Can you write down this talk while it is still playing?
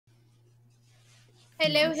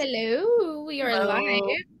Hello, hello. We are Hello. live.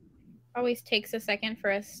 Always takes a second for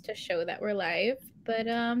us to show that we're live. But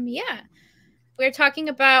yeah. We're talking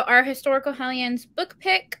about our historical Hellions book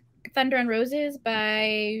pick, Thunder and Roses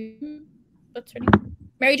by what's her name?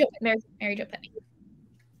 Mary Jo Putney.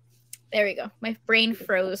 There we go. My brain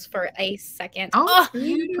froze for a second. Oh,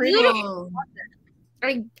 beautiful.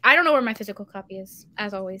 I don't know where my physical copy is,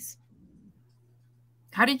 as always.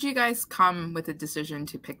 How did you guys come with the decision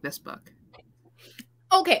to pick this book?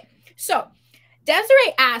 Okay, so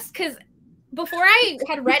Desiree asked, because before I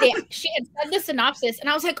had read it, she had said the synopsis, and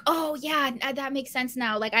I was like, oh, yeah, that makes sense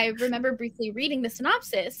now. Like, I remember briefly reading the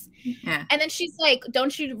synopsis. Yeah. And then she's like,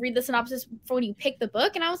 don't you read the synopsis before you pick the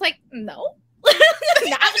book? And I was like, no.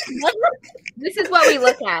 This is what we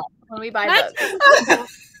look at when we buy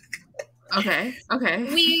books. Okay.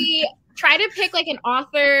 We try to pick, like, an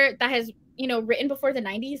author that has, written before the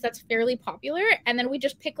 90s that's fairly popular, and then we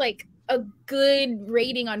just pick, like, a good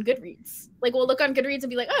rating on Goodreads. Like, we'll look on Goodreads and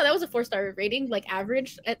be like, oh, that was a 4-star rating, like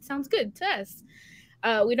average. It sounds good to us.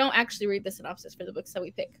 We don't actually read the synopsis for the books that we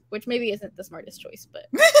pick, which maybe isn't the smartest choice, but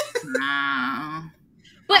No.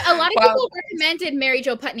 But a lot of people recommended Mary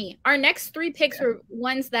Jo Putney. Our next 3 picks were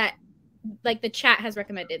ones that, like, the chat has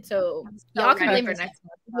recommended. So y'all can blame her next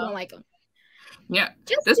month if you don't like them. Yeah.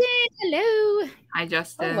 Justin, hello. Hi,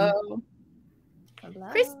 Justin. Hello.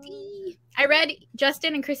 Christy. I read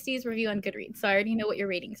Justin and Christy's review on Goodreads, so I already know what your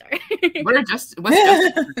ratings are. What's Justin?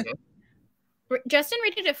 Justin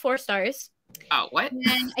rated it 4 stars. Oh, what?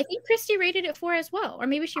 And I think Christy rated it 4 as well. Or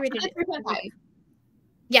maybe she rated it 3.5.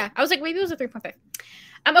 Yeah, I was like, maybe it was a 3.5.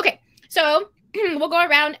 Okay, so we'll go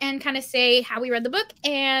around and kind of say how we read the book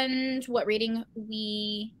and what rating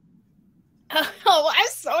we... Oh, I'm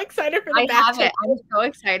so excited for the I have it. I'm so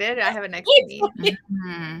excited. I have it next to me.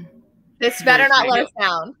 Mm-hmm. This better not let us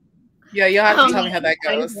down. Yeah, you'll have to tell me how that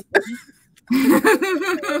goes.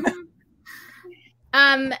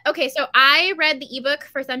 Okay, so I read the ebook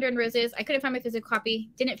for Thunder and Roses. I couldn't find my physical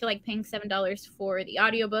copy. Didn't feel like paying $7 for the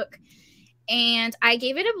audiobook. And I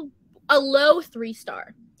gave it a low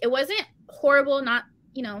 3-star. It wasn't horrible, not,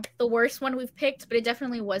 the worst one we've picked, but it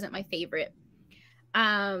definitely wasn't my favorite.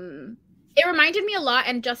 It reminded me a lot,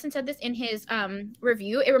 and Justin said this in his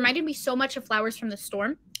review, it reminded me so much of Flowers from the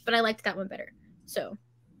Storm, but I liked that one better. So,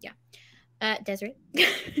 yeah. Desiree?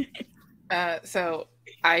 So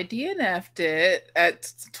I DNF'd it at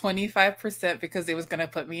 25% because it was going to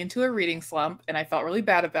put me into a reading slump, and I felt really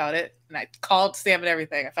bad about it. And I called Sam and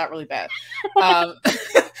everything. I felt really bad. So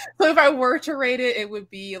if I were to rate it, it would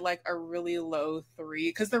be like a really low 3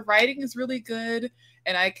 because the writing is really good,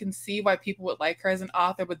 and I can see why people would like her as an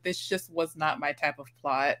author. But this just was not my type of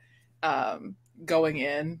plot going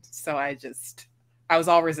in. So I was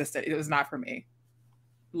all resistant. It was not for me.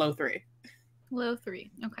 Low 3. Low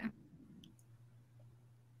 3. Okay.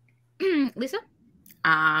 Lisa?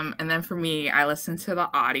 And then for me, I listened to the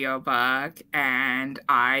audiobook, and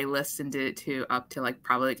I listened it to up to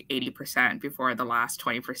probably 80% before the last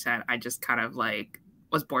 20%. I just kind of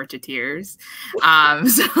was bored to tears.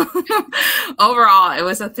 So overall, it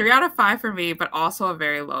was a 3 out of 5 for me, but also a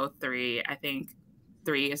very low 3. I think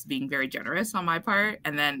 3 is being very generous on my part.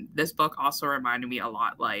 And then this book also reminded me a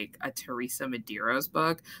lot like a Teresa Medeiros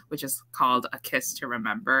book, which is called A Kiss to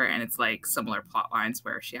Remember. And it's similar plot lines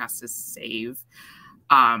where she has to save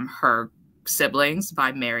her siblings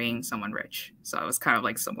by marrying someone rich. So it was kind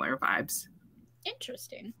of similar vibes.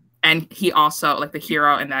 Interesting. And he also, the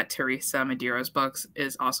hero in that Teresa Medeiros books,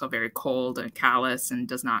 is also very cold and callous and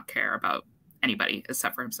does not care about anybody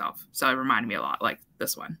except for himself. So it reminded me a lot like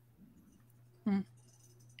this one.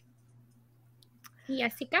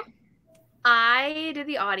 Jessica? I did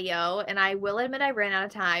the audio, and I will admit I ran out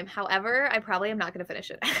of time. However, I probably am not going to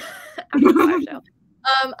finish it after the show.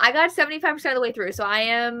 I got 75% of the way through, so I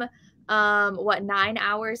am 9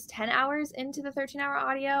 hours, 10 hours into the 13-hour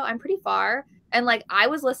audio. I'm pretty far, and I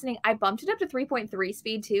was listening. I bumped it up to 3.3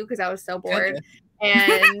 speed too because I was so bored,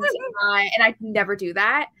 and I never do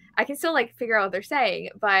that. I can still figure out what they're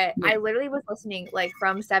saying, but I literally was listening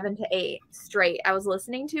from 7 to 8 straight. I was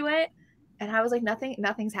listening to it, and I was like,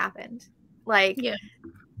 nothing's happened. Yeah.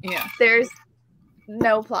 There's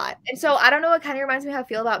no plot. And so I don't know, it kind of reminds me how I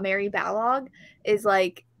feel about Mary Balog is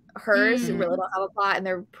hers really don't have a plot, and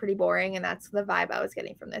they're pretty boring, and that's the vibe I was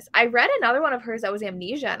getting from this. I read another one of hers that was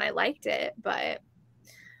Amnesia, and I liked it, but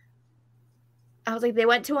I was like, they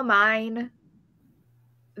went to a mine,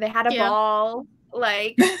 they had a ball,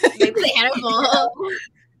 they had a ball.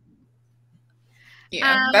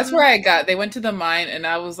 Yeah, that's where I got. They went to the mine, and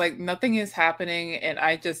I was like, nothing is happening, and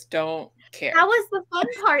I just don't care. That was the fun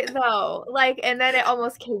part, though. Like, and then it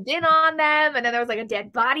almost caved in on them, and then there was like a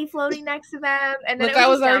dead body floating next to them, and then Look, it I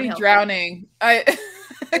was was already downhill. drowning.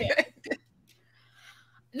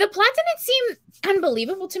 The plot didn't seem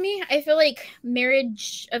unbelievable to me. I feel like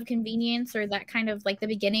Marriage of Convenience, or that kind of like the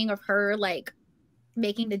beginning of her like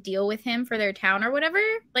making the deal with him for their town or whatever.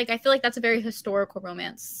 Like, I feel like that's a very historical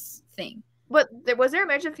romance thing. But was there a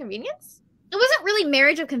Marriage of Convenience? It wasn't really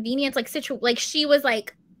Marriage of Convenience, like like she was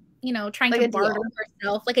like, you know, trying Like to a barter deal.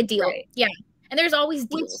 herself, like a deal. Right. Yeah, and there's always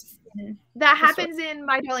deals. That happens in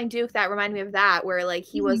My Darling Duke. That reminded me of that, where like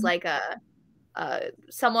he was like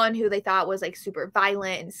someone who they thought was like super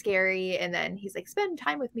violent and scary, and then he's like, spend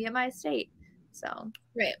time with me at my estate. So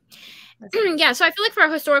right. Yeah, so I feel like for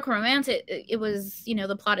a historical romance, it was, you know,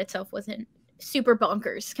 the plot itself wasn't super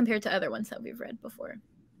bonkers compared to other ones that we've read before.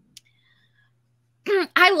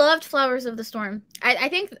 I loved Flowers of the Storm. I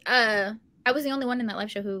think I was the only one in that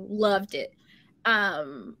live show who loved it,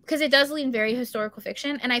 because it does lean very historical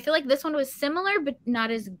fiction, and I feel like this one was similar but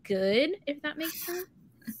not as good, if that makes sense.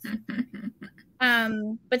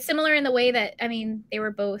 But similar in the way that, I mean, they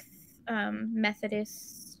were both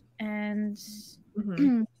Methodists, and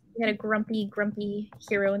we had a grumpy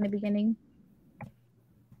hero in the beginning.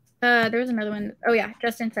 There was another one. Oh yeah,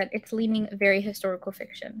 Justin said it's leaning very historical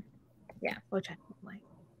fiction. Yeah, which I don't like.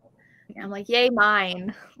 Yeah, I'm like, yay,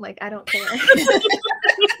 mine. Like, I don't care.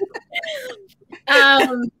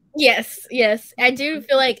 Yes. I do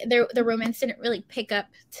feel like the romance didn't really pick up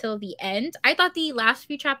till the end. I thought the last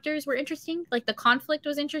few chapters were interesting. Like, the conflict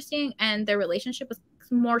was interesting, and their relationship was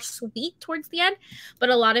more sweet towards the end, but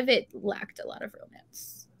a lot of it lacked a lot of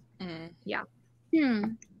romance. Yeah.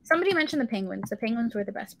 Somebody mentioned the penguins. The penguins were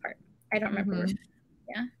the best part. I don't remember.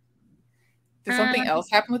 Yeah. Did something else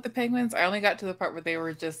happen with the penguins? I only got to the part where they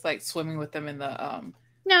were just like swimming with them in the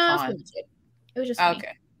no, pond. it was just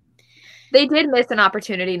okay. They did miss an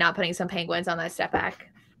opportunity not putting some penguins on that step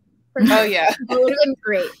back. Oh yeah. It would have been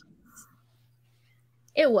great.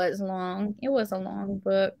 It was long. It was a long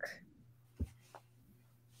book.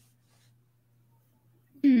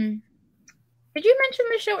 Did you mention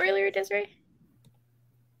the show earlier, Desiree?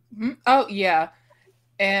 Oh yeah.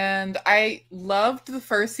 And I loved the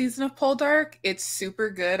first season of Poldark. It's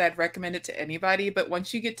super good. I'd recommend it to anybody. But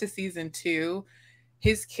once you get to season 2,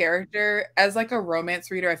 his character, as like a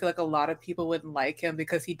romance reader, I feel like a lot of people wouldn't like him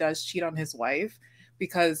because he does cheat on his wife.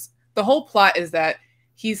 Because the whole plot is that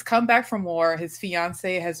he's come back from war. His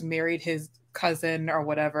fiance has married his cousin or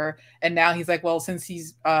whatever. And now he's like, well, since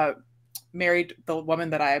he's married the woman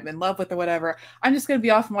that I am in love with or whatever, I'm just going to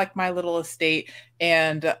be off from like my little estate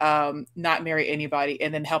and not marry anybody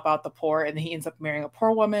and then help out the poor. And then he ends up marrying a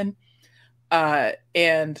poor woman.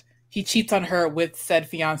 And he cheats on her with said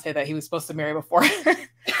fiance that he was supposed to marry before he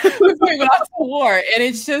went off to war. And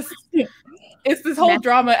it's just, it's this whole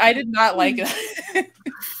drama. I did not like it.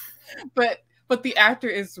 but the actor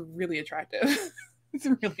is really attractive. It's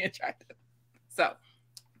really attractive. So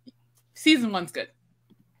season 1's good.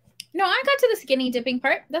 No, I got to the skinny dipping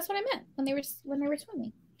part. That's what I meant when they were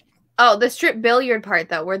swimming. Oh, the strip billiard part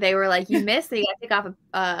though, where they were like, you missed, then you gotta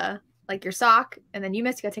take off like your sock, and then you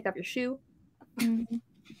missed, you gotta take off your shoe. Yeah.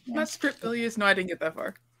 Not strip billiards. No, I didn't get that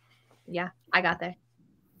far. Yeah, I got there.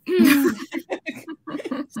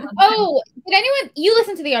 Oh, did anyone, you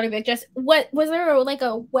listen to the audiobook, Jess? What was there like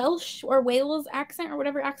a Welsh or Wales accent or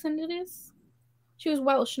whatever accent it is? She was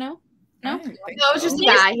Welsh, no? No, it was just a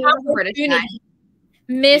guy. He was a British guy.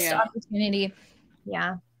 Missed opportunity.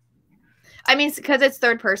 Yeah. I mean, because it's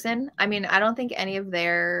third person. I mean, I don't think any of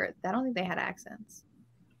I don't think they had accents.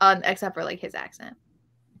 Except for like his accent.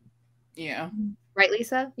 Yeah. Right,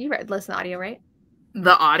 Lisa? You listen to audio, right?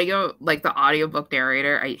 The audio, like the audiobook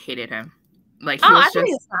narrator, I hated him. Like, he was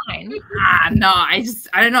just fine. No, I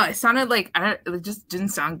don't know. It sounded like it just didn't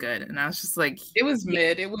sound good, and I was just like, it was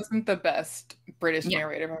mid. It wasn't the best British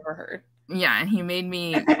narrator I've ever heard. Yeah, and he made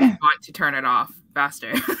me want to turn it off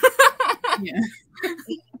faster. Yeah.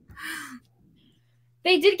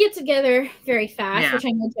 They did get together very fast, which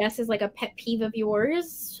I know, Jess, is like a pet peeve of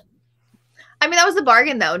yours. I mean, that was the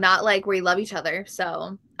bargain, though, not like we love each other.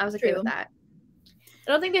 So I was okay with that.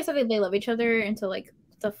 I don't think they said they love each other until like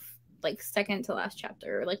the second to last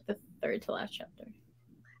chapter, or like the third to last chapter.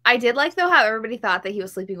 I did like, though, how everybody thought that he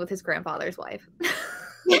was sleeping with his grandfather's wife.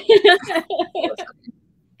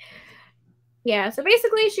 Yeah, so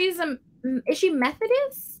basically she's is she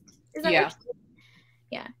Methodist? Is that what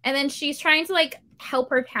yeah. And then she's trying to like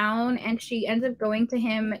help her town, and she ends up going to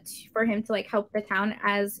him for him to like help the town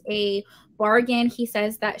as a bargain. He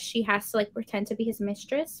says that she has to like pretend to be his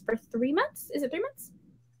mistress for 3 months. Is it 3 months?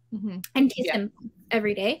 And kiss him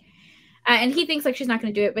every day. And he thinks like she's not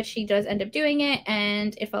going to do it, but she does end up doing it,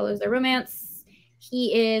 and it follows their romance.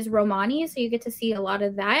 He is Romani, so you get to see a lot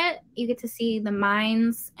of that. You get to see the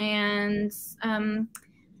mines, and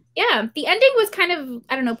yeah, the ending was kind of,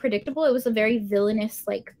 I don't know, predictable. It was a very villainous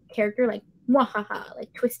like character, like mwahaha,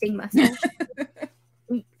 like twisting mustache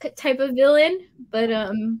type of villain, but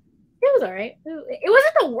it was all right. It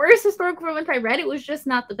wasn't the worst historical romance I read. It was just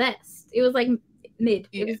not the best. It was like mid.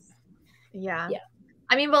 It was, yeah.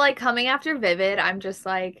 I mean, but like coming after Vivid, I'm just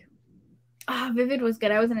like, Vivid was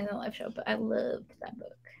good. I wasn't in the live show, but I loved that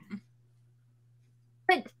book.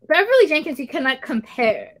 Like Beverly Jenkins, you cannot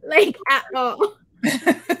compare, like at all.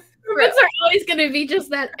 Romance are always going to be just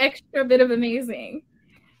that extra bit of amazing.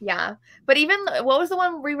 Yeah, but even what was the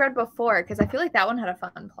one we read before? Because I feel like that one had a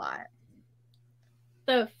fun plot.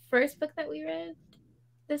 The first book that we read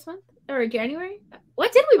this month or January?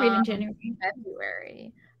 What did we read in January?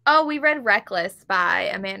 February. Oh, we read Reckless by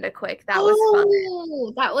Amanda Quick. That was fun.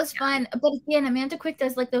 Oh, that was fun. But again, Amanda Quick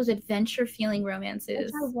does like those adventure feeling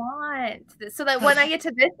romances. Which I want. So that when I get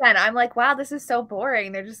to this end, I'm like, wow, this is so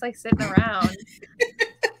boring. They're just like sitting around.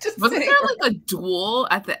 Wasn't there like a duel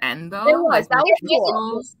at the end though? It was. Like, That was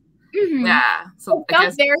cool. Mm-hmm. Yeah. So it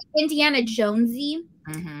felt very Indiana Jonesy.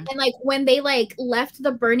 Mm-hmm. And like when they like left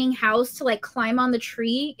the burning house to like climb on the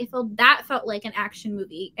tree, that felt like an action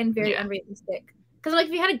movie and very unrealistic. Because like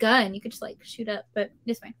if you had a gun, you could just like shoot up, but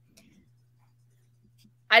it's fine.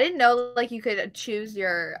 I didn't know like you could choose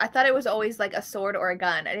I thought it was always like a sword or a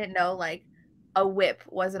gun. I didn't know like a whip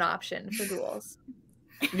was an option for duels.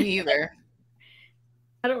 Me either.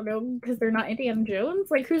 I don't know, because they're not Indiana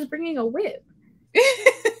Jones. Like, who's bringing a whip?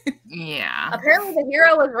 Yeah. Apparently the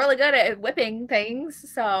hero was really good at whipping things,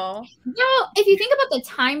 so. No, if you think about the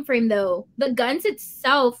time frame, though, the guns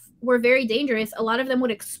itself were very dangerous. A lot of them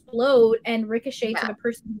would explode and ricochet to the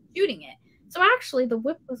person shooting it. So actually, the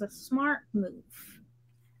whip was a smart move.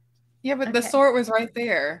 Yeah, but the sword was right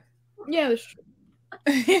there. Yeah, it was true.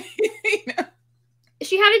 You know?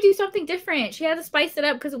 She had to do something different. She had to spice it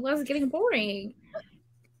up because it was getting boring.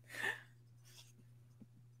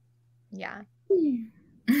 Yeah.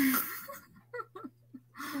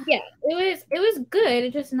 Yeah, it was good.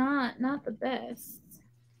 It's just not the best.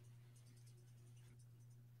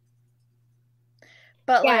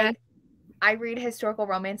 But like, I read historical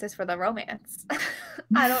romances for the romance.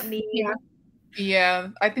 I don't need. Yeah,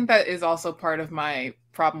 I think that is also part of my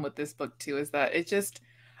problem with this book too. Is that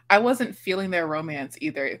I wasn't feeling their romance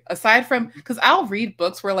either. Aside from, because I'll read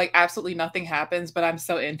books where like absolutely nothing happens, but I'm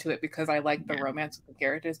so into it because I like the romance with the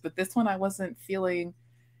characters. But this one, I wasn't feeling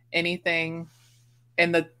anything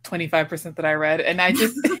in the 25% that I read. And I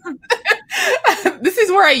just, this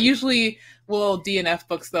is where I usually will DNF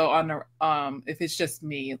books though, on if it's just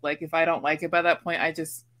me. Like if I don't like it by that point, I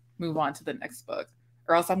just move on to the next book.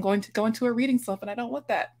 Or else I'm going to go into a reading slump and I don't want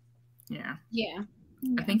that. Yeah. Yeah.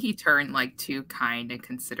 I think he turned like too kind and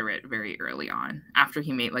considerate very early on. After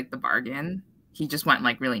he made like the bargain, he just went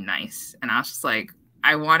like really nice. And I was just like,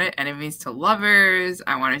 I wanted enemies to lovers.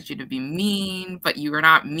 I wanted you to be mean, but you were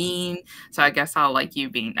not mean. So I guess I'll like you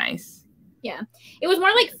being nice. Yeah. It was more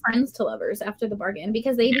like friends to lovers after the bargain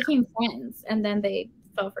because they became friends and then they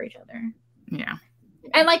fell for each other. Yeah.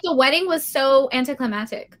 And like the wedding was so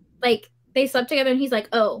anticlimactic. Like they slept together and he's like,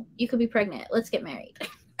 oh, you could be pregnant. Let's get married.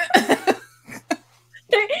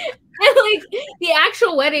 And like the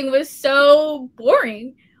actual wedding was so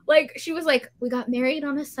boring. Like she was like, we got married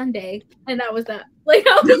on a Sunday, and that was that. Like,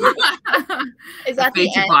 is that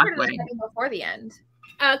the end or before the end?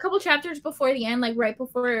 A couple chapters before the end, like right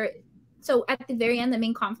before. So at the very end, the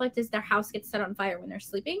main conflict is their house gets set on fire when they're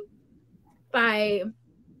sleeping by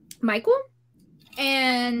Michael,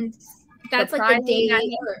 and that's like the day.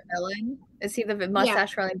 Villain. Is he the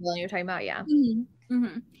mustache curling villain you're talking about? Yeah. Mm-hmm.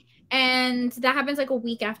 Mm-hmm. And that happens like a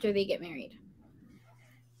week after they get married.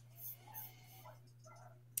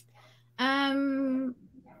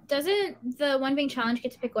 Doesn't the one being challenged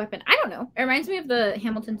get to pick a weapon? I don't know. It reminds me of the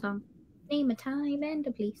Hamilton song. Name a time and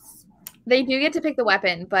a place. They do get to pick the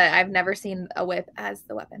weapon, but I've never seen a whip as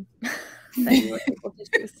the weapon that you were able to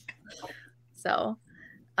choose. So,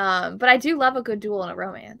 but I do love a good duel and a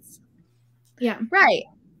romance. Yeah. Right.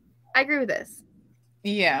 I agree with this.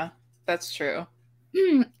 Yeah, that's true.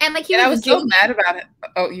 And like I was so mad about it.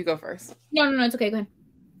 Oh, you go first. No, it's okay. Go ahead.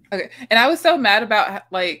 Okay, and I was so mad about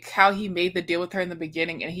like how he made the deal with her in the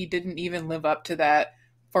beginning, and he didn't even live up to that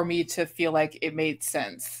for me to feel like it made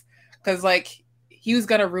sense. Because like he was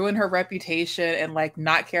gonna ruin her reputation and like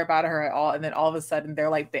not care about her at all, and then all of a sudden they're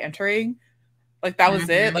like bantering. Like that was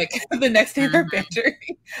it. Like the next day they're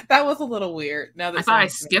bantering. That was a little weird. Now that I thought I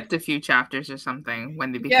skipped a few chapters or something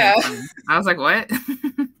when they became friends. I was like, what?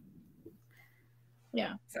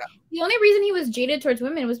 Yeah. So. The only reason he was jaded towards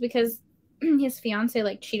women was because his fiance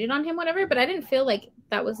like cheated on him, whatever. But I didn't feel like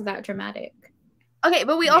that was that dramatic. Okay,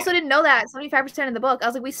 but we also didn't know that 75% of the book. I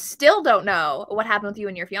was like, we still don't know what happened with you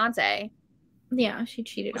and your fiance. Yeah, she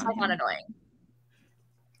cheated on him. That's annoying.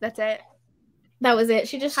 That's it. That was it.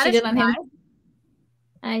 She just cheated on him.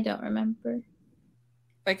 I don't remember.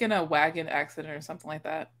 Like in a wagon accident or something like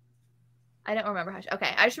that. I don't remember how she...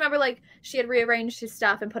 Okay, I just remember, like, she had rearranged his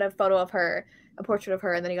stuff and put a photo of her, a portrait of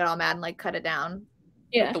her, and then he got all mad and, like, cut it down.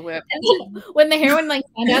 Yeah. With the whip. And when the heroine, like,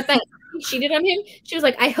 found out that he cheated on him, she was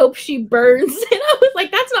like, I hope she burns. And I was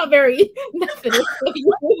like, that's not very Methodist of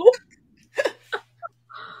you.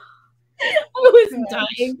 I was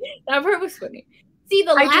dying. That part was funny. See,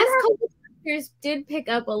 the last couple chapters did pick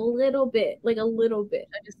up a little bit. Like, a little bit.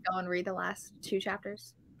 I just go and read the last 2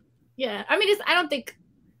 chapters. Yeah. I mean, I don't think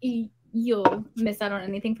you'll miss out on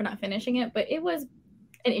anything for not finishing it, but it was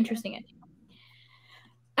an interesting ending.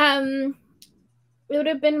 It would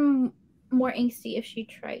have been more angsty if she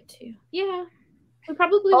tried to. Yeah. We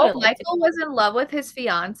probably would have. Michael was in love with his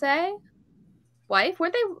fiance? Wife?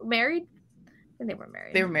 Weren't they married? I think they were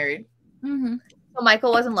married. They were married. Mm-hmm. So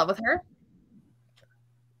Michael was in love with her?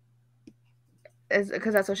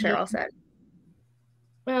 Because that's what Cheryl said.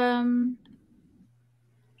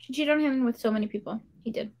 She cheated on him with so many people.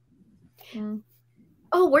 He did. Mm.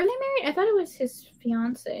 Oh, were they married? I thought it was his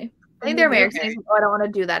fiance. I think they're married. Okay. I don't want to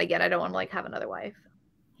do that again. I don't want to like have another wife.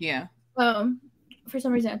 Yeah. For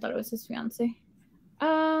some reason I thought it was his fiance.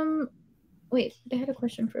 Wait, I had a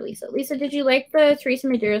question for Lisa. Lisa, did you like the Teresa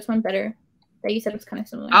Medeiros one better? That you said was kind of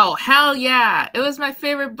similar. Oh, hell yeah. It was my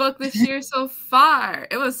favorite book this year so far.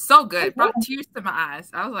 It was so good. It brought tears to my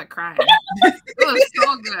eyes. I was like crying. It was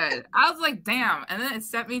so good. I was like, damn. And then it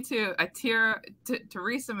sent me to a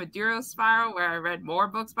Teresa Medeiros spiral where I read more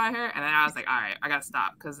books by her. And then I was like, all right, I got to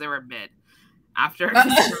stop because they were mid after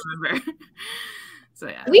I remember. So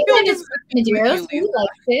yeah. We read Medeiros. We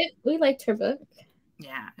liked it. We liked her book.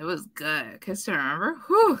 Yeah, it was good. Kiss to Remember.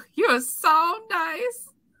 Whew, you were so nice.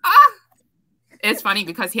 It's funny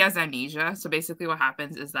because he has amnesia. So basically what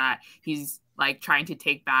happens is that he's like trying to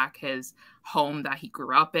take back his home that he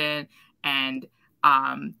grew up in. And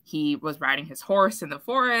he was riding his horse in the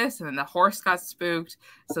forest and then the horse got spooked.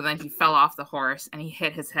 So then he fell off the horse and he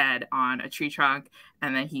hit his head on a tree trunk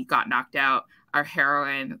and then he got knocked out. Our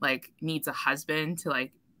heroine like needs a husband to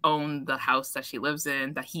like own the house that she lives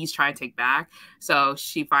in that he's trying to take back. So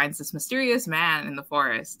she finds this mysterious man in the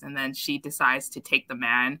forest and then she decides to take the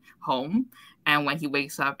man home. And when he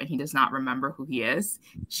wakes up and he does not remember who he is,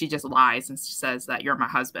 she just lies and says that you're my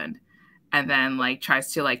husband. And then like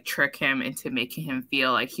tries to like trick him into making him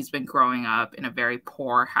feel like he's been growing up in a very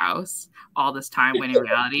poor house all this time when in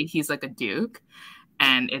reality he's like a duke.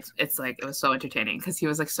 And it's like it was so entertaining because he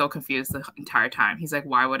was like so confused the entire time. He's like,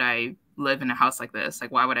 why would I live in a house like this?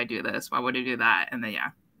 Like, why would I do this? Why would I do that? And then yeah.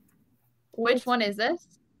 Which one is this?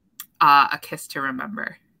 A Kiss to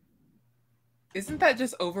Remember. Isn't that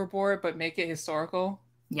just overboard, but make it historical?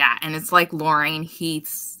 Yeah, and it's like Lorraine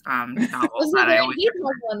Heath's novels that I always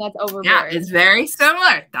one that's overboard. Yeah, it's very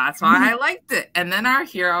similar. That's why I liked it. And then our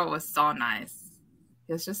hero was so nice.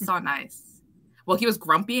 He was just so nice. Well, he was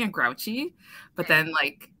grumpy and grouchy, but then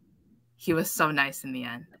like he was so nice in the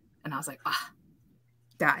end. And I was like,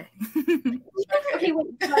 die. Okay, but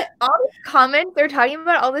all these comments, they're talking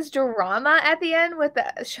about all this drama at the end with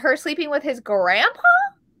her sleeping with his grandpa?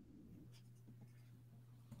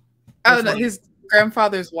 Oh, no, his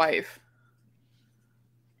grandfather's wife.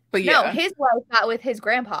 But yeah. No, his wife got with his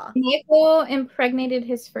grandpa. Michael impregnated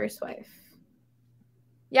his first wife.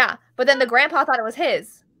 Yeah, but then the grandpa thought it was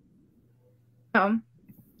his. Listen,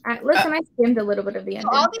 I skimmed a little bit of the ending.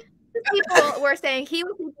 All these people were saying he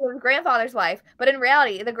was sleeping with his grandfather's wife, but in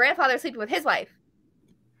reality, the grandfather was sleeping with his wife.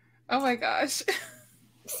 Oh my gosh.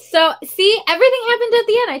 So, see, everything happened at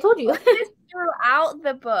the end. I told you. Throughout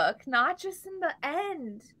the book, not just in the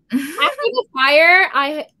end. After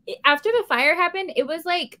the fire happened, it was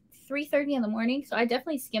like 3:30 in the morning, so I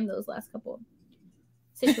definitely skimmed those last couple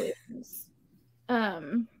situations. Yeah,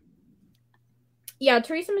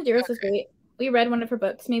 Teresa Medeiros was great. We read one of her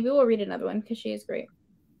books. Maybe we'll read another one because she is great.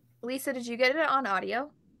 Lisa, did you get it on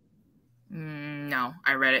audio? No,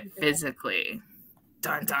 I read it physically.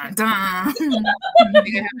 Dun dun dun. I think I haven't done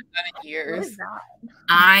it in years.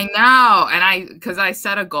 I know, and because I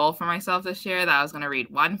set a goal for myself this year that I was going to read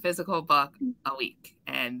one physical book a week,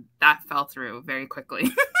 and that fell through very quickly.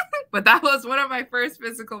 But that was one of my first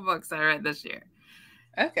physical books I read this year.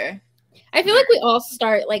 Okay. I feel like we all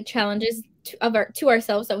start like challenges to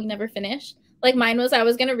ourselves that we never finish. Like mine was I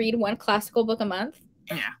was going to read one classical book a month.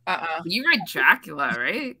 Yeah. You read Dracula,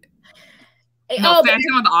 right? No,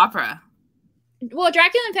 Phantom of the Opera. Well,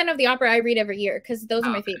 Dracula and Phantom of the Opera I read every year because those are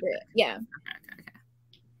my favorite. Yeah.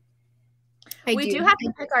 Okay. We do have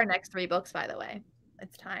to pick our next 3 books, by the way.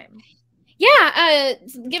 It's time. Yeah,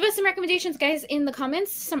 give us some recommendations, guys, in the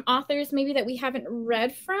comments. Some authors maybe that we haven't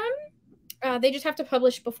read from. They just have to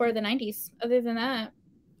publish before the 90s. Other than that,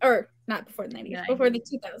 or not before the 90s, before the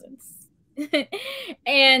 2000s.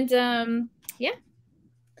 And yeah.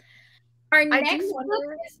 Our next book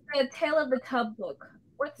is the Tale of the Tub book.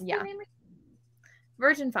 What's the name?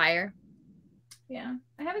 Virgin Fire. Yeah,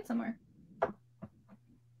 I have it somewhere.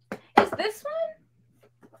 Is this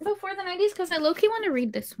one before the 90s? Because I low-key want to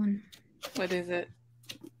read this one. What is it?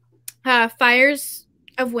 Fires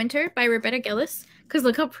of Winter by Rebecca Gillis. Because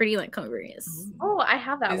look how pretty that cover is. Oh, I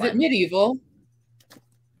have that one. Is it medieval?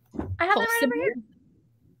 I have that right over here.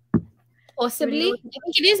 Possibly. I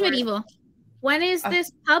think it is medieval. When is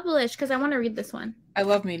this published? Because I want to read this one. I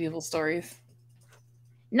love medieval stories.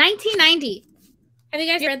 1990. Have you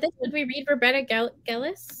guys read this? Would we read Rebecca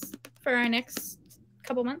Gillis for our next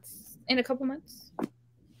couple months? In a couple months?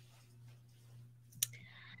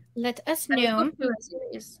 Let us know. Book 2 in a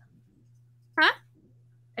series. Huh?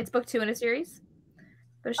 It's book 2 in a series.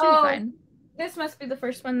 But it should be fine. This must be the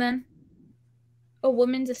first one then. A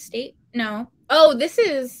Woman's Estate? No. Oh, this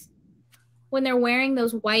is when they're wearing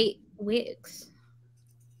those white wigs.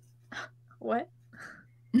 What?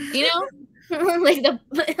 You know? Like when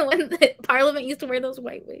the Parliament used to wear those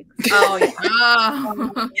white wigs. Oh,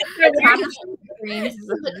 yeah.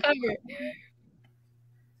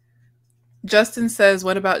 Justin says,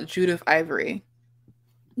 what about Judith Ivory?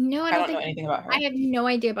 No, I don't know anything about her. I have no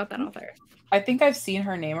idea about that author. I think I've seen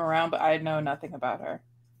her name around, but I know nothing about her.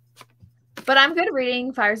 But I'm good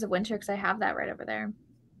reading Fires of Winter because I have that right over there.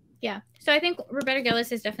 Yeah. So I think Rebecca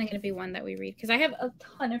Gillis is definitely going to be one that we read because I have a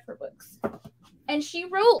ton of her books. And she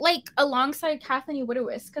wrote like alongside Kathleen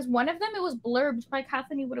Woodowis because one of them it was blurbed by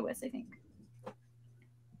Kathleen Woodowis, I think.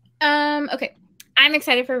 Okay. I'm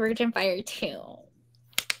excited for Virgin Fire too.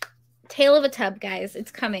 Tale of a Tub, guys.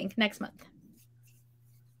 It's coming next month.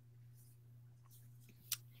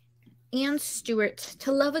 Anne Stewart,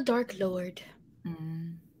 To Love a Dark Lord.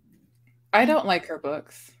 I don't like her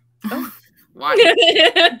books. Oh. Why?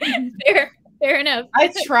 Fair enough.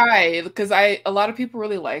 I try because a lot of people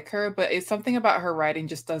really like her, but it's something about her writing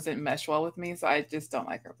just doesn't mesh well with me, so I just don't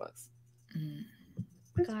like her books.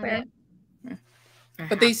 Got it.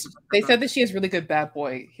 But they said that she has really good bad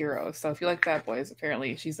boy heroes, so if you like bad boys,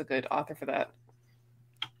 apparently she's a good author for that.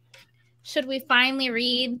 Should we finally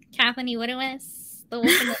read Kathleen Woodowis? The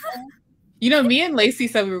Wolf and the Dead? You know, me and Lacey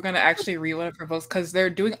said we were going to actually read one of her books because they're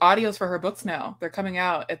doing audios for her books now. They're coming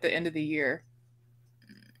out at the end of the year.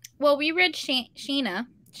 Well, we read Shana.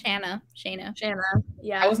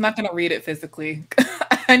 Yeah. I was not going to read it physically.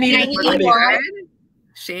 I needed it.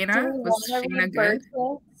 Shana? Was Shana good?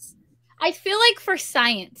 I feel like for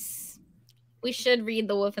science, we should read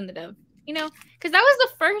The Wolf and the Dove. You know? Because that was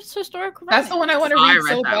the first historical romance. That's the one I want to read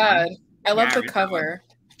so bad. I love the cover.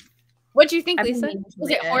 What do you think, Lisa?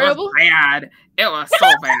 Was it horrible? It was bad. It was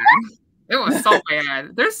so bad. It was so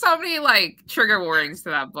bad. There's so many like trigger warnings to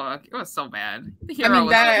that book. It was so bad.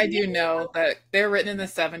 I do know that they're written in the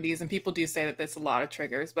 70s, and people do say that there's a lot of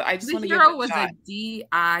triggers. But I just want to give it a shot. The hero was a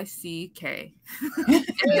D-I-C-K.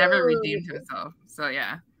 It never redeemed himself. So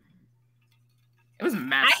yeah, it was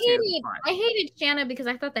messed. I hated Shanna because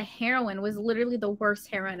I thought the heroine was literally the worst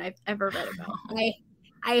heroine I've ever read about.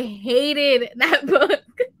 I hated that book.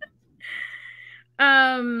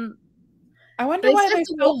 I wonder why they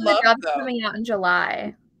so love though. Coming out in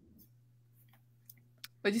July.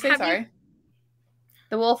 What'd you say? Sorry.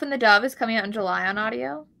 The Wolf and the Dove is coming out in July on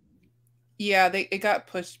audio. Yeah, it got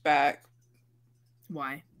pushed back.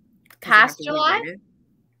 Why? Past July?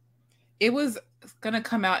 It was gonna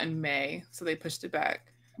come out in May, so they pushed it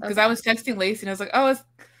back. Because I was texting Lacey and I was like, "Oh, it's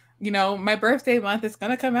my birthday month. It's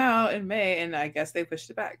gonna come out in May," and I guess they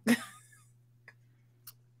pushed it back.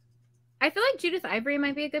 I feel like Judith Ivory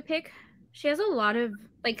might be a good pick. She has a lot of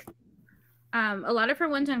a lot of her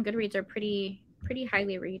ones on Goodreads are pretty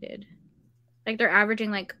highly rated. Like they're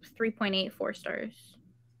averaging like 3.84 stars.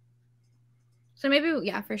 So maybe,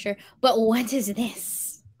 yeah, for sure. But what is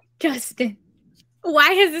this, Justin?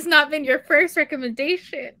 Why has this not been your first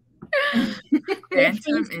recommendation?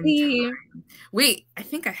 Phantom in Time. Wait, I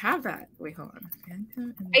think I have that. Wait, hold on.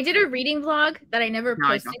 I did a reading vlog that I never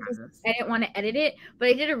posted because I didn't want to edit it, but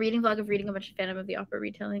I did a reading vlog of reading a bunch of Phantom of the Opera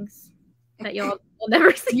retellings that y'all will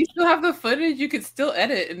never see. You still have the footage? You could still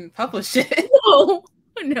edit and publish it.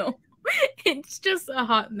 No. It's just a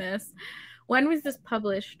hot mess. When was this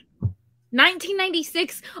published?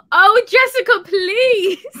 1996. Oh, Jessica,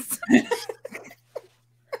 please.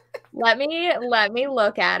 Let me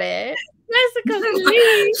look at it. Jessica,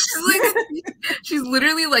 please. She's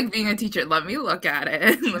literally like being a teacher. Let me look at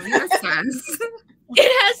it. Let me assess. It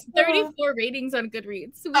has 34 ratings on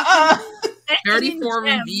Goodreads. So 34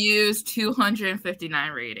 reviews,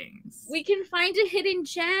 259 ratings. We can find a hidden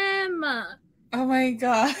gem. Oh my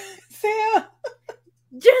god. Sam.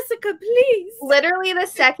 Jessica, please. Literally the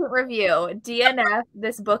second review. DNF,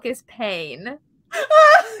 this book is pain.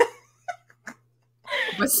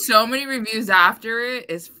 But so many reviews after it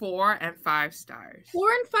is 4 and 5 stars. 4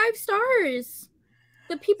 and 5 stars.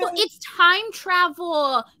 The people, it's time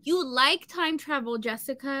travel. You like time travel,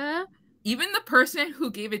 Jessica. Even the person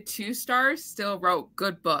who gave it 2 stars still wrote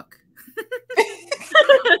good book.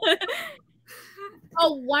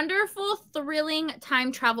 A wonderful, thrilling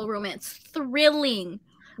time travel romance. Thrilling.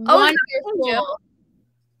 Oh, wonderful.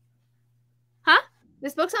 Huh?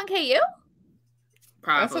 This book's on KU?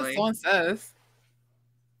 Probably. That's what someone says.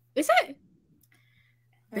 Is it?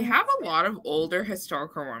 They have a lot of older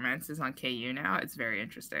historical romances on KU now. It's very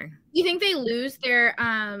interesting. You think they lose their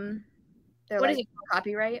What is it?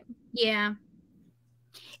 Copyright? Yeah.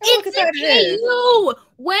 Oh, It's a KU.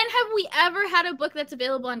 When have we ever had a book that's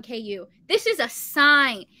available on KU? This is a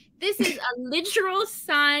sign. This is a literal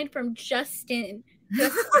sign from Justin.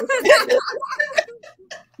 Justin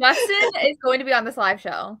is going to be on this live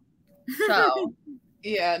show. So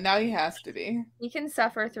Yeah, now he has to be. you can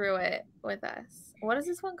suffer through it with us. What is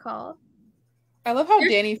this one called? I love how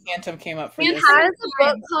Danny Phantom came up for It this. has a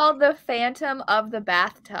book called The Phantom of the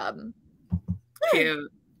Bathtub.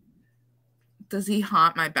 Cute. Does he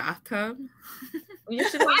haunt my bathtub? You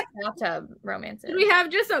should read bathtub romances. Do we have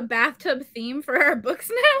just a bathtub theme for our books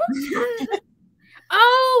now?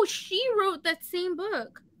 Oh, she wrote that same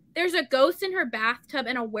book. There's a ghost in her bathtub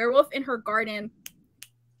and a werewolf in her garden.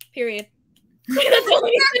 Period. That's all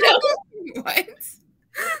we need to know. What?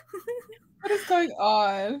 What is going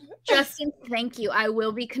on? Justin, thank you. I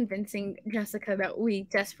will be convincing Jessica that we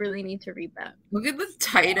desperately need to read that. Look at the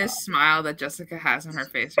tightest smile that Jessica has on her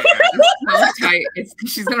face right now. It's so tight.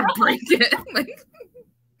 She's gonna break it. Like,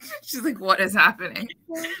 she's like, what is happening?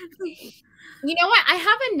 You know what? I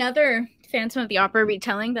have another Phantom of the Opera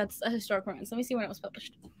retelling that's a historical romance. Let me see when it was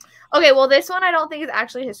published. Okay, well, this one I don't think is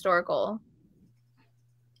actually historical.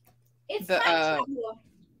 It's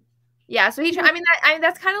Yeah, so I mean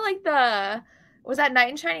that's kind of like the was that Knight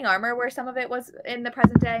in Shining Armor where some of it was in the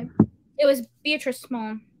present day. It was Beatrice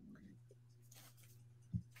Small.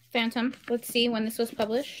 Phantom. Let's see when this was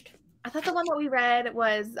published. I thought the one that we read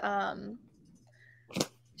was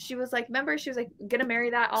she was like, remember she was like gonna marry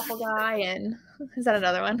that awful guy, and is that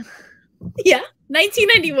another one? Yeah,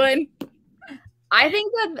 1991. I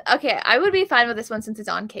think that okay, I would be fine with this one since it's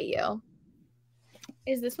on KU.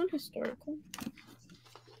 Is this one historical?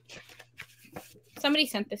 Somebody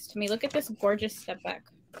sent this to me. Look at this gorgeous step back.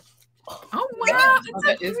 Oh wow, it's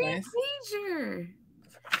that a is great nice. pager.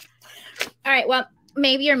 All right, well,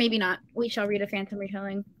 maybe or maybe not. We shall read a Phantom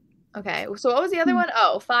retelling. Okay, so what was the other one?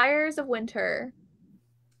 Oh, Fires of Winter.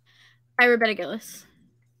 By Rebecca Gillis.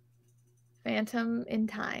 Phantom in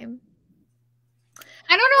Time.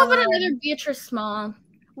 I don't know about another Beatrice Small.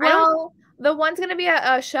 Well, the one's gonna be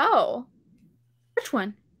a show. Which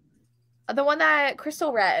one? The one that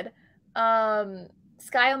Crystal read.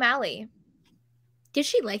 Sky O'Malley. Did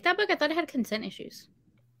she like that book? I thought it had consent issues.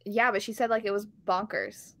 Yeah, but she said like it was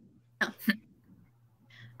bonkers.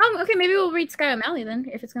 Okay, maybe we'll read Sky O'Malley then,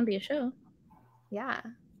 if it's gonna be a show. Yeah.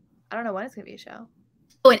 I don't know when it's gonna be a show.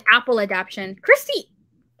 Oh, an Apple adaptation. Christy!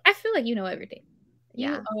 I feel like you know everything.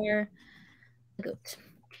 Yeah. You are a goat.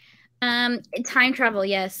 Time travel,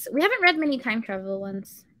 yes. We haven't read many time travel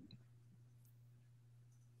ones.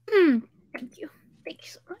 Thank you. Thank you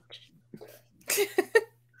so much.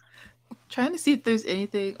 Trying to see if there's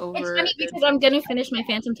anything over. It's funny because I'm gonna finish my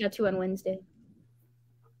Phantom tattoo on Wednesday.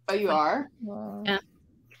 Oh, you are? Yeah.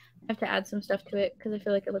 I have to add some stuff to it because I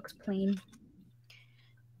feel like it looks plain.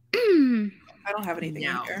 I I don't have anything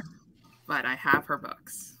No. here. But I have her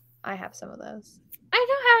books. I have some of those.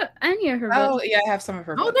 don't have any of her books. Oh, yeah, I have some of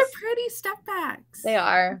her Oh, books. they're pretty step backs. They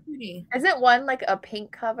are. Pretty. Isn't one like a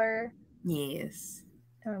pink cover? Yes.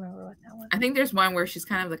 I don't remember what that one. I think there's one where she's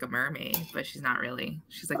kind of like a mermaid, but she's not really.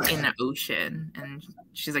 She's like in the ocean and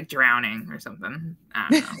she's like drowning or something.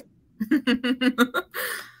 I don't know.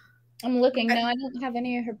 I'm looking. No, I don't have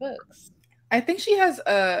any of her books. I think she has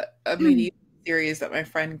a medieval series that my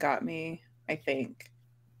friend got me, I think.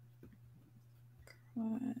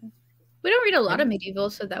 We don't read a lot of medieval,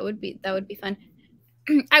 so that would be fun.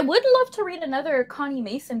 I would love to read another Connie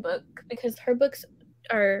Mason book because her books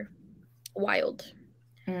are Wild.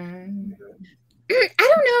 Mm. I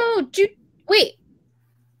don't know.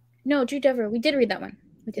 Jude Dever. We did read that one.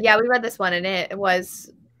 Yeah, we read this one, and it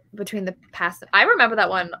was between the past. I remember that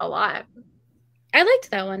one a lot. I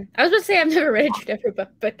liked that one. I was about to say I've never read a Jude Dever book,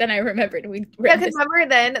 but then I remembered we read because remember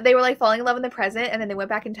then they were like falling in love in the present, and then they went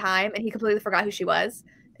back in time, and he completely forgot who she was,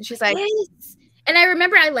 and she's like, yes. And I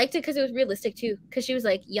remember I liked it because it was realistic too. Because she was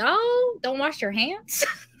like, "Y'all don't wash your hands."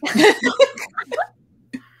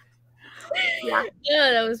 Yeah,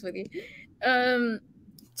 that was funny. Man,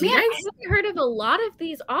 I haven't heard of a lot of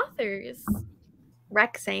these authors.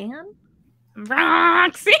 Roxanne. Yeah,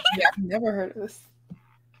 I've never heard of this.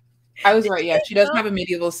 I was right. Yeah, she does have a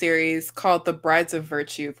medieval series called The Brides of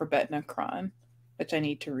Virtue for Betna Cron, which I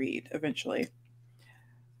need to read eventually.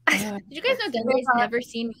 Did you guys know Deborah's never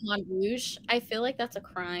seen Moulin Rouge? I feel like that's a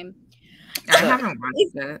crime. I haven't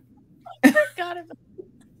watched it. I forgot about it.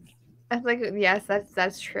 I was like, yes,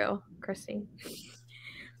 that's true, Christy.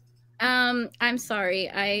 I'm sorry.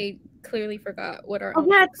 I clearly forgot what our. Oh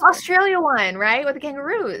yeah, it's Australia one, right? With the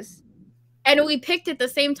kangaroos. And we picked it the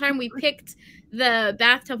same time we picked the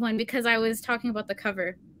bathtub one because I was talking about the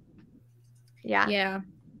cover. Yeah. Yeah.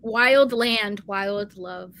 Wild Land, Wild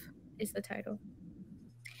Love is the title.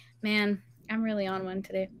 Man, I'm really on one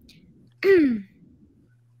today. Let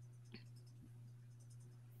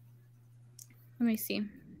me see.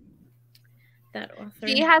 That author.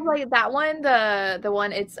 She has like that one, the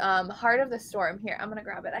one, it's Heart of the Storm. Here, I'm gonna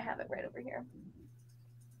grab it. I have it right over here.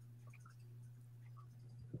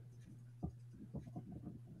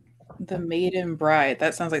 The Maiden Bride.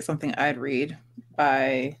 That sounds like something I'd read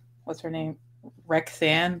by, what's her name?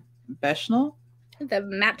 Roxanne Beshnell? The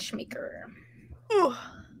Matchmaker. Ooh.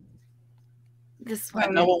 This one.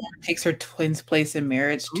 A noblewoman takes her twin's place in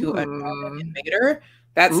marriage to a Norman invader.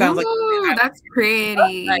 That sounds like that's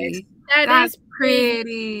pretty. Nice. That's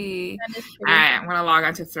pretty. That is pretty. All right, I'm gonna log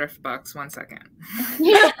on to Thrift Books. 1 second.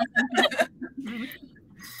 Yeah. Just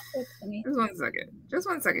 1 second. Just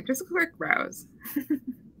 1 second. Just a quick browse.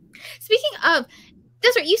 Speaking of,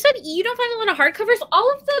 Desiree, you said you don't find a lot of hardcovers.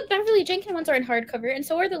 All of the Beverly Jenkins ones are in hardcover, and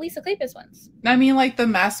so are the Lisa Kleypas ones. I mean, like the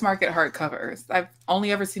mass market hardcovers. I've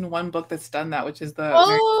only ever seen one book that's done that, which is the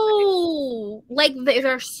like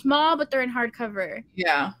they're small, but they're in hardcover.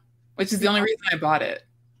 Yeah, which is the only reason I bought it.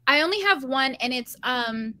 I only have one, and it's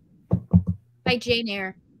by Jane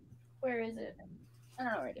Eyre. Where is it? I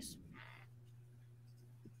don't know where it is.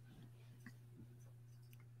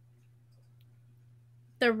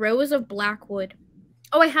 The Rose of Blackwood.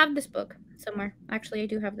 Oh, I have this book somewhere. Actually, I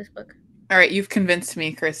do have this book. All right, you've convinced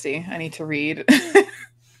me, Christy. I need to read. I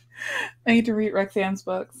need to read Roxanne's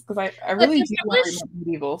books because I really do want to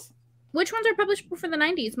read medievals. Which ones are published before the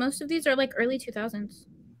 90s? Most of these are like early 2000s.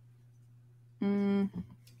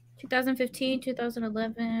 2015,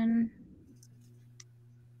 2011.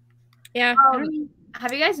 Yeah.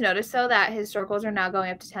 Have you guys noticed though that historicals are now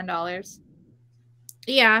going up to $10?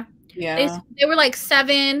 Yeah. Yeah. They were like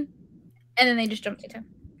 7, and then they just jumped to 10.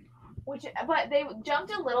 But they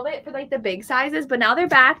jumped a little bit for like the big sizes, but now they're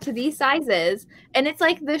back to these sizes, and it's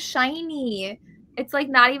like the shiny. It's like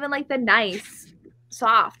not even like the nice,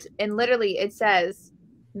 soft, and literally it says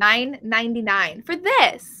 $9.99 for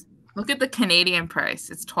this. Look at the Canadian price.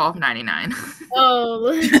 It's $12.99. Oh,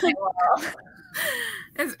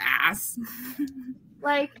 It's ass.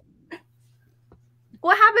 Like,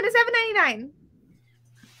 what happened to $7.99?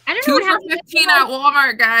 I don't know 2 what for happened. 15 at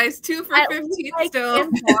Walmart, guys. 2 for 15 like, still.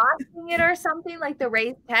 Embossing it or something, like the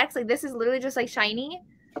raised text. Like this is literally just like shiny.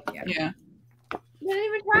 Yeah. You didn't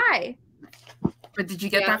even try. But did you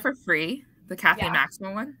get that for free? The Cafe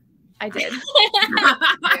Maxima one? I did.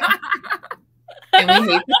 And we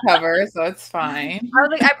hate the cover, so it's fine. I was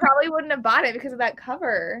like, I probably wouldn't have bought it because of that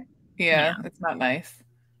cover. Yeah, it's not nice.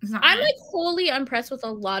 I'm like wholly impressed with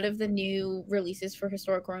a lot of the new releases for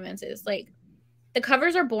historical romances. Like the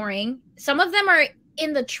covers are boring. Some of them are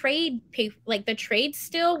in the trade, like the trade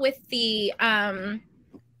still with the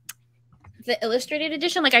illustrated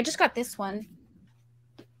edition. Like I just got this one.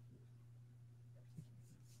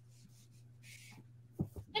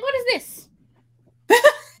 Like what is this?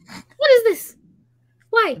 What is this?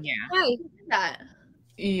 Why? Yeah. Why? That.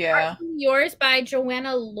 Yeah. Yours by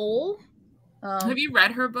Joanna Lowell. Have you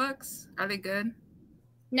read her books? Are they good?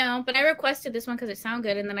 No, but I requested this one because it sounded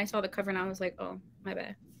good, and then I saw the cover and I was like, oh, my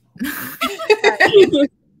bad.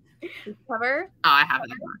 Cover? Oh, I have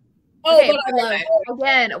it. Oh, okay, but I love it.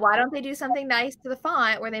 Again, why don't they do something nice to the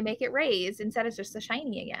font where they make it raised instead of just the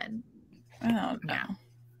shiny again? I don't know. Yeah.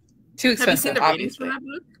 Too Have you expensive, seen the ratings for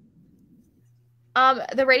obviously. that book?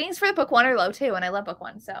 The ratings for book 1 are low too, and I love book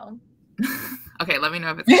 1, so. Okay, let me know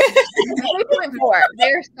if it's 3.4.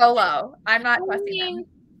 They're so low. I'm not trusting them.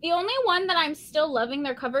 The only one that I'm still loving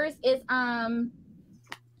their covers is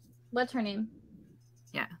what's her name?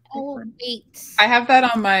 Yeah. Oh wait. I have that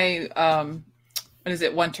on my what is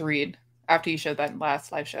it, one to read after you showed that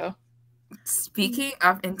last live show. Speaking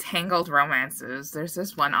of entangled romances, there's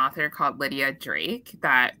this one author called Lydia Drake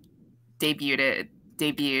that debuted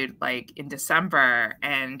like in December,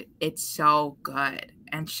 and it's so good.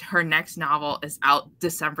 And her next novel is out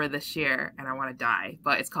December this year, and I want to die.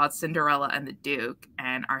 But it's called Cinderella and the Duke,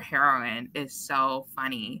 and our heroine is so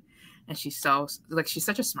funny, and she's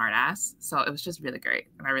such a smart ass. So it was just really great,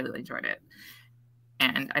 and I really enjoyed it.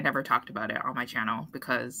 And I never talked about it on my channel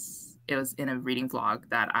because it was in a reading vlog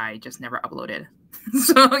that I just never uploaded.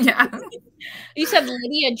 So yeah. You said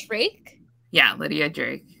Lydia Drake? Yeah, Lydia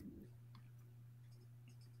Drake.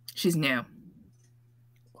 She's new.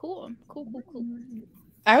 Cool.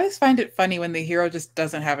 I always find it funny when the hero just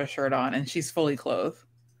doesn't have a shirt on and she's fully clothed.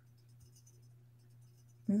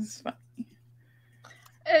 This is funny.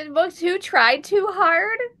 And book 2 tried too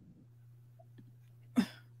hard.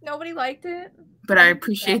 Nobody liked it. But I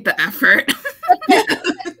appreciate the effort.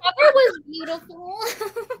 The cover was beautiful.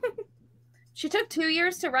 She took 2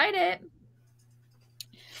 years to write it.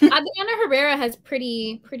 Adriana Herrera has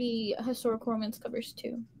pretty historical romance covers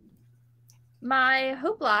too. My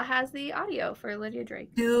Hoopla has the audio for Lydia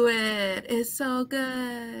Drake. Do it. It's so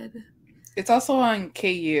good. It's also on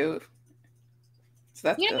KU. So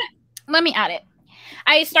that's You know good. what? Let me add it.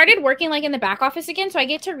 I started working like in the back office again, so I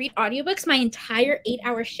get to read audiobooks my entire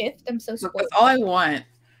 8-hour shift. I'm so spoiled. That's all I want.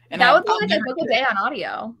 And That I'll would be like a never book do a it. day on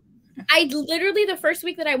audio. I literally, the first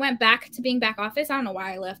week that I went back to being back office, I don't know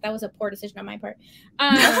why I left. That was a poor decision on my part.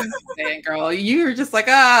 Dang, girl, you were just like,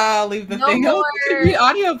 I'll leave the No thing. more. Read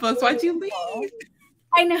audiobooks. Why'd you leave?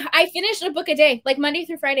 I know. I finished a book a day, like Monday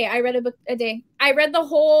through Friday. I read a book a day. I read the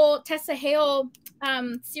whole Tessa Hale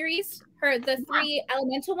series, the 3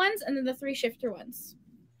 elemental ones, and then the 3 shifter ones.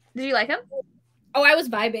 Did you like him? Oh, I was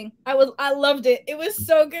vibing. I loved it. It was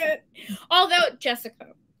so good. Although Jessica,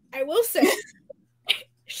 I will say,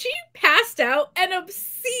 she passed out an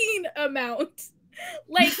obscene amount,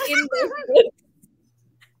 like in those books.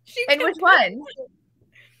 And which one?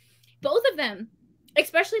 Both of them,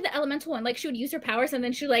 especially the elemental one. Like she would use her powers, and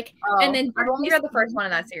then she like, Oh, and then I've only read the first one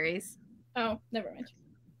in that series. Oh, never mind.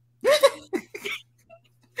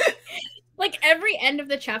 Like every end of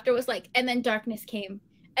the chapter was like, and then darkness came,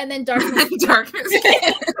 and then darkness. Darkness.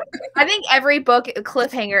 I think every book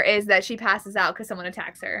cliffhanger is that she passes out because someone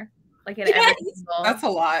attacks her. Like in every single. That's a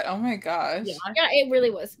lot. Oh my gosh. Yeah. Yeah, it really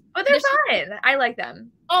was. But they're fun. I like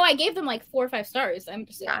them. Oh, I gave them like 4 or 5 stars. I'm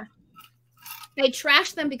just Yeah. I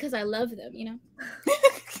trashed them because I love them, you know.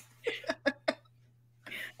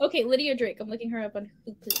 Okay, Lydia Drake. I'm looking her up on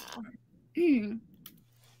Hoopla.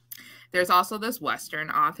 There's also this Western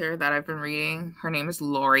author that I've been reading. Her name is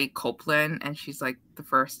Lori Copeland, and she's like the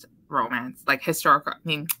first romance, like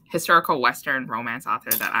historical Western romance author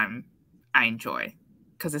that I enjoy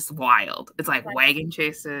because it's wild. It's like wagon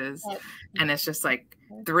chases, and it's just like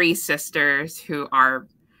 3 sisters who are,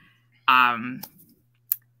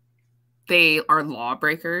 they are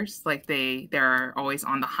lawbreakers. Like they're always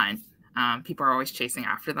on the hunt. People are always chasing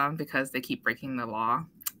after them because they keep breaking the law.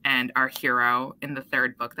 And our hero in the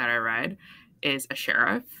 3rd book that I read is a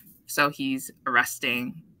sheriff. So he's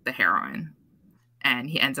arresting the heroine and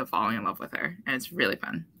he ends up falling in love with her. And it's really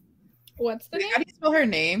fun. What's the name? How do you spell her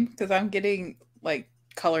name? Because I'm getting like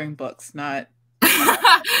coloring books, not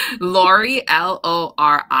Lori,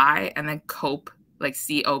 Lori, and then Cope, like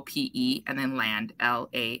Cope, and then Land,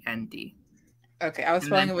 Land. okay. I was And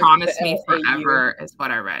spelling then it with Promise the Me L-A-U. Forever is what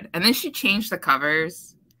I read. And then she changed the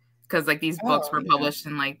covers because like these books were published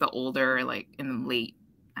in like the older, like in the late,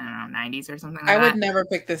 I don't know, 90s or something like I that. would never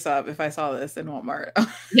pick this up if I saw this in Walmart.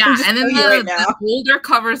 Yeah, and then telling you the older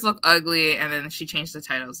covers look ugly, and then she changed the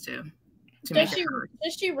titles too. Does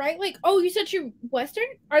she write like? Oh, you said she Western?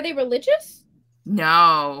 Are they religious?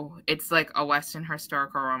 No, it's like a Western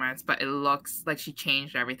historical romance, but it looks like she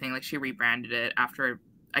changed everything. Like she rebranded it after,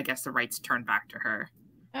 I guess, the rights turned back to her.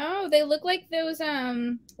 Oh, they look like those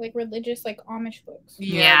like religious like Amish books.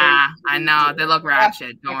 Yeah, I know. They look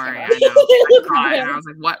ratchet. Don't worry. I know. They look I bad. was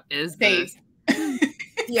like, what is Fate. this?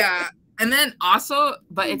 Yeah. And then also,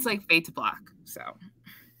 but it's like Fade to Black. So,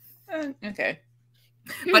 Okay.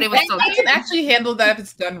 but it was I so can actually handle that if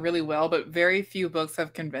it's done really well, but very few books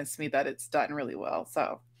have convinced me that it's done really well.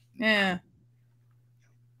 So, yeah.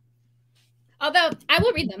 Although I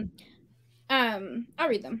will read them. I'll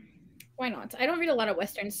read them. Why not? I don't read a lot of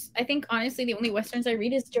Westerns. I think honestly the only Westerns I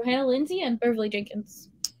read is Johanna Lindsay and Beverly Jenkins.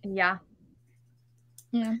 Yeah.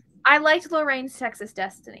 Yeah. I liked Lorraine's Texas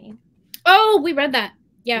Destiny. Oh, we read that.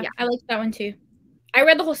 Yeah, Yeah. I liked that one too. I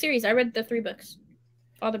read the whole series. I read the 3 books.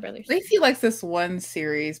 All the brothers. Lacey likes this one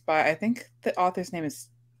series by, I think the author's name is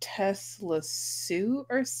Tesla Sue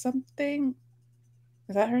or something.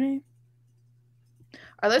 Is that her name?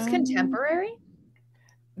 Are those contemporary?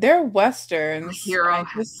 They're westerns. My hero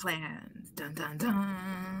has plans. Dun dun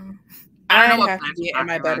dun. I don't know what have to plans be you're in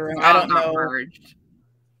my talking about, bedroom. 'cause I all don't got know merged.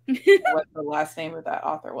 what the last name of that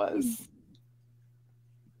author was.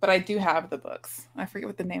 But I do have the books. I forget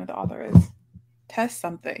what the name of the author is. Tess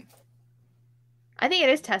something. I think it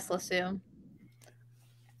is Tesla Sue. Am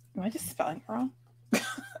I just spelling it wrong?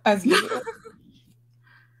 As usual.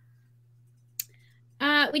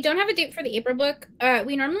 We don't have a date for the April book.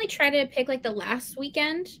 We normally try to pick like the last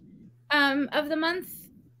weekend of the month,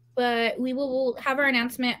 but we'll have our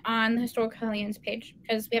announcement on the Historical Hellions page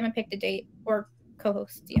because we haven't picked a date or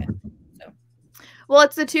co-hosts yet. So, well,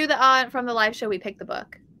 it's the 2 that from the live show we picked the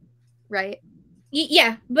book, right?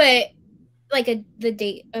 Yeah, but like the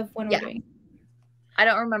date of when we're doing. I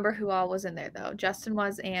don't remember who all was in there though. Justin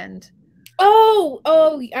was and.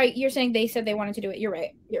 You're saying they said they wanted to do it. You're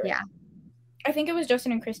right. Yeah. I think it was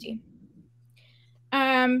Justin and Christy.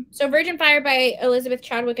 So Virgin Fire by Elizabeth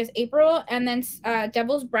Chadwick is April, and then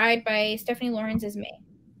Devil's Bride by Stephanie Lawrence is May.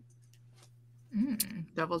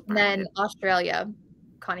 Devil's Bride. Then Australia,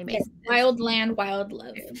 Connie Mason. Yes, Wild Land, Wild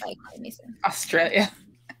Love by Connie Mason. Australia.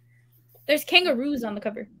 There's kangaroos on the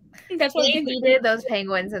cover. That's what they needed those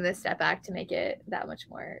penguins in this step back to make it that much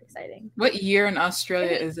more exciting. What year in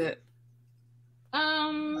Australia is it?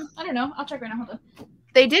 I don't know. I'll check right now. Hold on.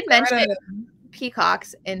 They did mention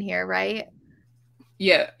peacocks in here, right?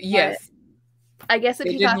 Yeah. Yes. But I guess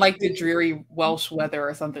they didn't like the dreary Welsh weather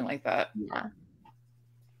or something like that. Yeah.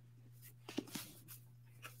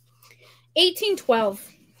 1812.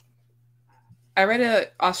 I read an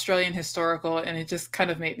Australian historical, and it just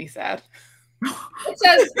kind of made me sad. It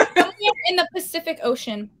says in the Pacific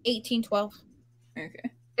Ocean, 1812.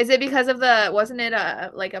 Okay. Is it because of wasn't it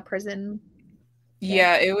like a prison?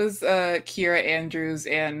 Yeah, it was Kira Andrews,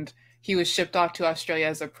 and he was shipped off to Australia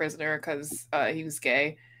as a prisoner because he was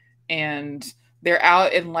gay. And they're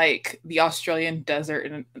out in like the Australian desert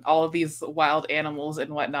and all of these wild animals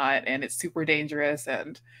and whatnot, and it's super dangerous,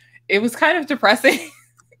 and it was kind of depressing.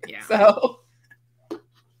 Yeah. So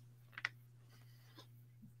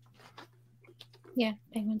yeah,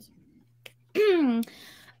 penguins. All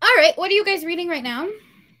right, what are you guys reading right now?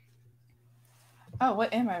 Oh,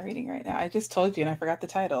 what am I reading right now? I just told you and I forgot the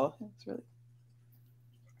title. It's really.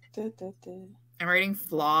 I'm reading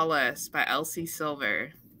Flawless by Elsie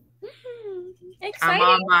Silver. Exciting. I'm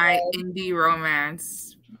on my indie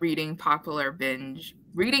romance reading popular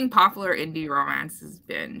indie romances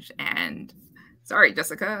binge, and sorry,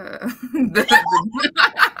 Jessica.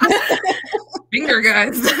 Finger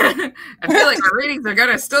guys. I feel like our ratings are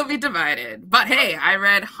gonna still be divided. But hey, I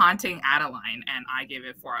read Haunting Adeline and I gave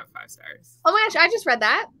it 4 out of 5 stars. Oh my gosh, I just read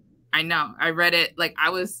that. I know. I read it like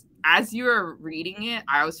as you were reading it,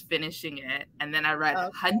 I was finishing it, and then I read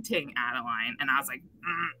Hunting Adeline, and I was like,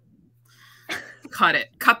 cut it.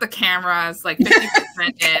 Cut the cameras, like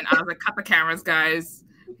 50% in. I was like, cut the cameras, guys.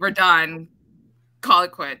 We're done. Call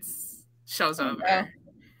it quits. Show's over. Yeah.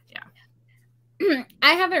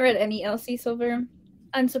 I haven't read any Elsie Silver,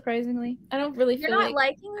 unsurprisingly. I don't really feel You're not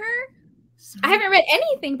liking her? I haven't read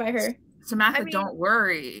anything by her. Samantha, don't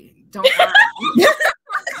worry. Don't worry.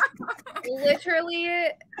 Literally,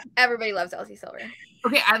 everybody loves Elsie Silver.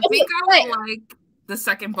 Okay, I think I would like the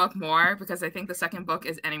second book more because I think the second book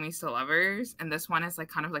is enemies to lovers, and this one is like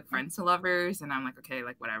kind of like friends to lovers, and I'm like, okay,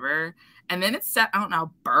 like whatever. And then it's set out in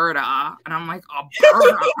Alberta, and I'm like,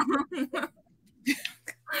 Alberta.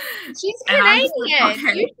 She's Canadian. Like,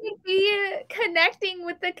 okay. You should be connecting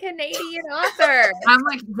with the Canadian author. I'm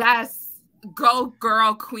like, yes, go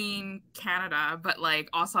girl, queen, Canada, but like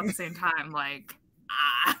also at the same time, like,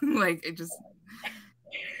 like it just.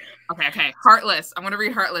 Okay. Heartless. I'm gonna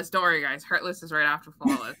read Heartless. Don't worry, guys. Heartless is right after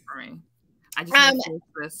Flawless for me. I just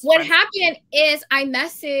this. What happened is I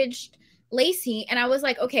messaged Lacey and I was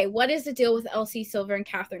like, okay, what is the deal with Elsie Silver and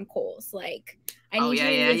Catherine Coles? Like, I need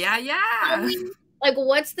yeah. Like,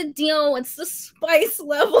 what's the deal? What's the spice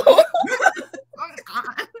level? Oh my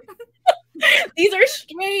God. These are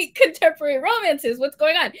straight contemporary romances. What's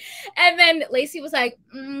going on? And then Lacey was like,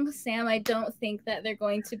 Sam, I don't think that they're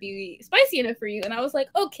going to be spicy enough for you. And I was like,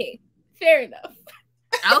 okay, fair enough.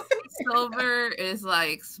 Elsie Silver is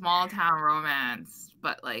like small town romance,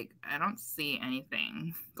 but like I don't see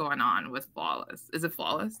anything going on with Flawless. Is it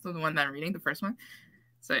Flawless? The one that I'm reading, the first one?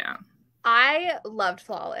 So yeah. I loved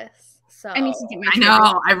Flawless. So I need to get my I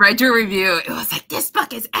know. I read your review. It was like, this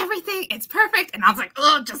book is everything. It's perfect. And I was like,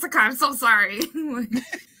 oh, Jessica, I'm so sorry.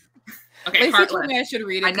 Okay, Lacey told Heartless. me I should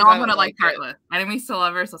read it. I know I'm gonna like Heartless. Enemies to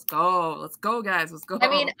lovers. Let's go, guys. Let's go. I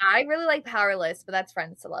mean, I really like Powerless, but that's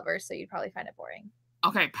friends to lovers, so you'd probably find it boring.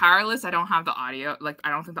 Okay, Powerless. I don't have the audio. Like,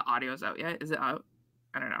 I don't think the audio's out yet. Is it out?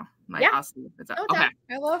 I don't know. Like, Yeah. I'll see if it's out. No, it's Okay. out.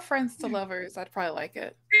 I love Friends to Lovers. I'd probably like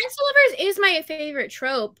it. Friends to Lovers is my favorite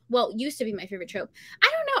trope. Well, used to be my favorite trope.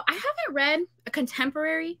 I don't know. I haven't read a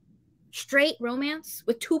contemporary straight romance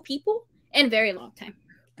with two people in a very long time.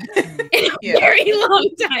 In a very long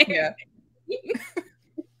time. Yeah.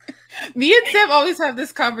 Me and Sam always have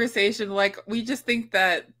this conversation. Like, we just think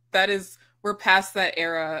that we're past that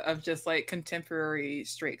era of just like contemporary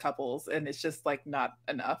straight couples, and it's just like not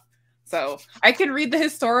enough. So I can read the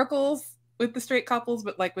historicals with the straight couples,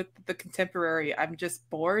 but like with the contemporary, I'm just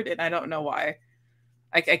bored, and I don't know why.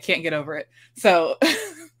 I can't get over it. So,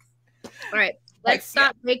 all right, let's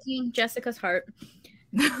stop breaking Jessica's heart.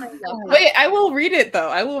 Wait, I will read it though.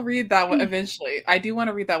 I will read that one eventually. I do want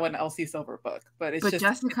to read that one Elsie Silver book, but just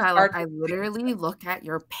Jessica, like, I literally look at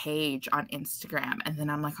your page on Instagram, and then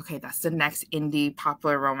I'm like, okay, that's the next indie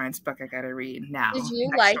popular romance book I gotta read now. Did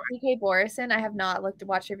you like DK Borison? I have not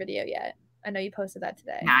watched your video yet. I know you posted that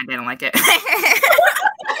today. Nah, I didn't like it.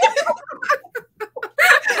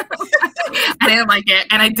 I didn't like it,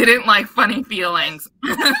 and I didn't like Funny Feelings.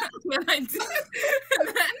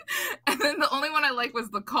 And then the only one I liked was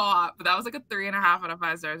The Co-op, but that was like a 3.5 out of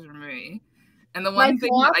 5 stars for me. And the one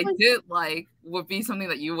thing that I did like would be something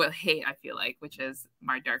that you would hate, I feel like, which is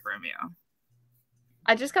My Dark Romeo.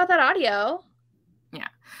 I just got that audio. Yeah,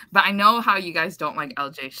 but I know how you guys don't like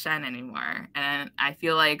LJ Shen anymore, and I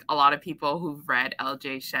feel like a lot of people who've read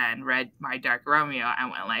LJ Shen read My Dark Romeo and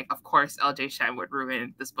went like, of course LJ Shen would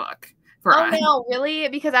ruin this book for us. No, really?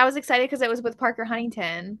 Because I was excited because it was with Parker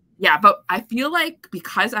Huntington. Yeah, but I feel like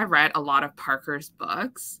because I read a lot of Parker's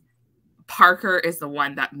books, Parker is the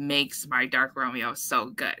one that makes My Dark Romeo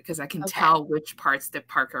so good, because I can tell which parts did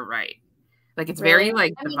Parker write. Like, it's very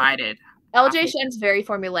like divided. LJ Shen's very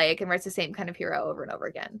formulaic and writes the same kind of hero over and over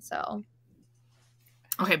again. So,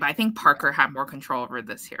 okay, but I think Parker had more control over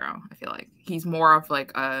this hero. I feel like he's more of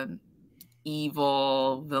like a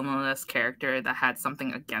evil, villainous character that had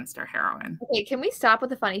something against our heroine. Okay, can we stop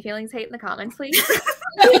with the Funny Feelings hate in the comments, please?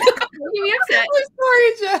 Making me upset. I'm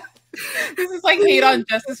sorry, Jess. This is like hate on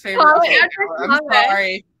Jess's favorite. I'm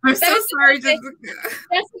sorry. I'm so sorry, Jessica.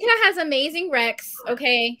 Jessica has amazing recs.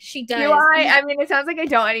 Okay, she does. Do I mean, it sounds like I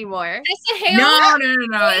don't anymore.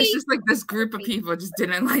 No. It's just like this group of people just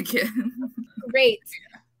didn't like it. Great.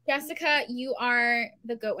 Jessica, you are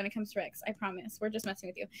the GOAT when it comes to recs. I promise. We're just messing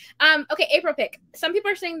with you. Okay, April pick. Some people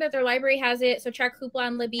are saying that their library has it, so check Hoopla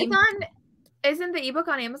and Libby. Isn't the ebook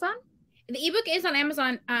on Amazon? The ebook is on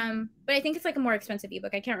Amazon, but I think it's like a more expensive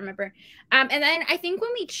ebook. I can't remember. And then I think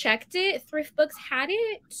when we checked it, Thrift Books had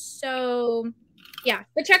it. So yeah,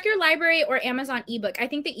 but check your library or Amazon ebook. I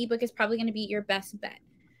think the ebook is probably going to be your best bet.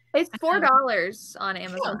 It's $4 on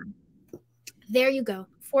Amazon. There you go.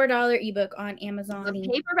 $4 ebook on Amazon. The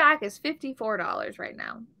paperback is $54 right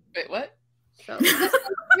now. Wait, what? So you're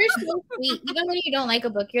so sweet. Even when you don't like a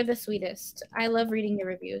book, you're the sweetest. I love reading your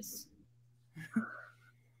reviews.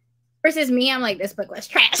 Versus me, I'm like, this book was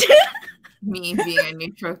trash. Me being a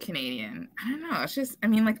neutral Canadian. I don't know. It's just, I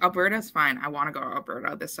mean, like, Alberta's fine. I want to go to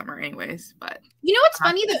Alberta this summer anyways, but... You know what's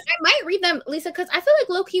funny? Though? I might read them, Lisa, because I feel like,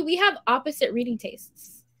 low-key, we have opposite reading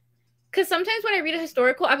tastes. Because sometimes when I read a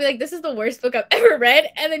historical, I'll be like, this is the worst book I've ever read,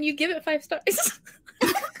 and then you give it 5 stars.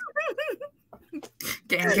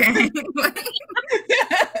 Gang.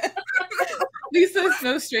 Lisa's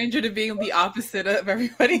no stranger to being the opposite of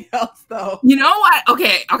everybody else, though. You know what?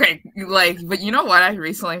 Okay. Like, but you know what? I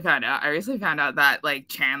recently found out that like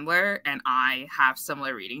Chandler and I have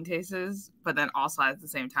similar reading tastes, but then also at the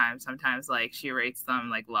same time, sometimes like she rates them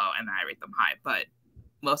like low and I rate them high. But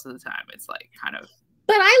most of the time, it's like kind of.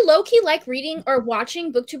 But I low-key like reading or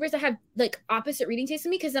watching booktubers that have like opposite reading tastes to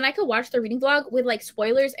me, because then I could watch the reading vlog with like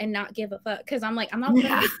spoilers and not give a fuck. Because I'm like, I'm not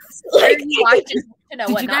gonna like watch to know.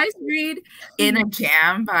 Did you guys read In a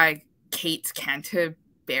Jam by Kate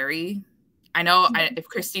Canterbury? I know if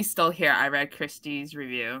Christy's still here, I read Christy's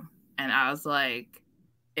review and I was like,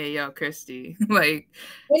 hey yo, Christy. Like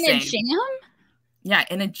In a Jam? Yeah,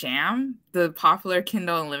 In a Jam, the popular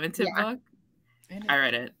Kindle Unlimited book. I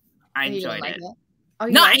read it. I enjoyed it. Oh,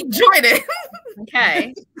 no, I enjoyed it.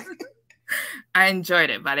 Okay. I enjoyed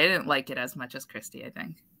it, but I didn't like it as much as Christy, I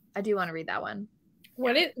think. I do want to read that one.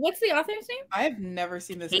 What's the author's name? I've never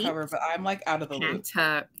seen this cover, but I'm like out of the loop.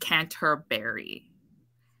 Canterbury.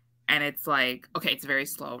 And it's like, okay, it's very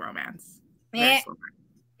slow romance. I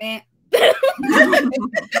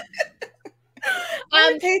How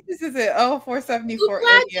many pages is it? Oh, 474.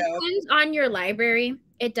 Hoopla depends on your library.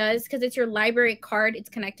 It does, because it's your library card it's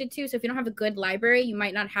connected to. So if you don't have a good library, you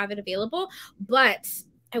might not have it available. But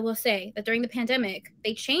I will say that during the pandemic,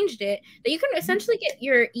 they changed it that you can essentially get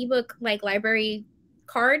your ebook like library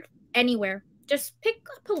card anywhere. Just pick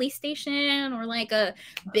a police station or like a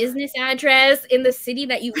business address in the city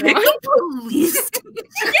that you want. Police.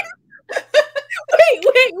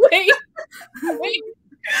 Wait.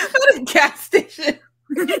 Gas station.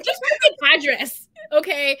 Just pick an address,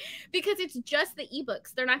 okay? Because it's just the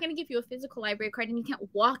ebooks. They're not going to give you a physical library card, and you can't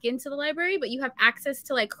walk into the library, but you have access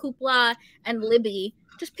to like Hoopla and Libby.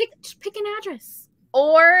 Just pick an address.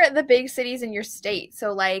 Or the big cities in your state.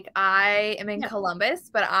 So like I am in Columbus,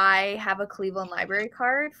 but I have a Cleveland library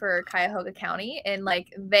card for Cuyahoga County, and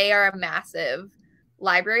like they are a massive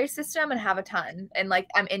library system and have a ton, and like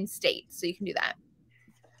I'm in state, so you can do that.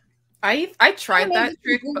 I tried that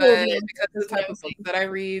trick, but because of the type of books that I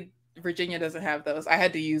read, Virginia doesn't have those. I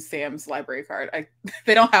had to use Sam's library card.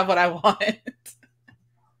 They don't have what I want.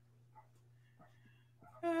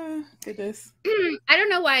 Goodness. I don't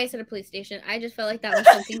know why I said a police station. I just felt like that was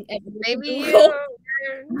something. Maybe you're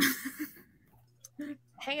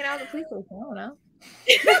hanging out at the police station. I don't know.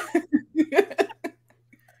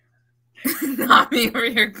 Not me over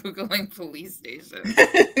here Googling police station. You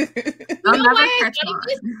know why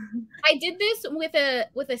I did this with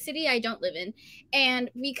a city I don't live in,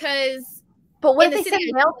 and because. But what if they send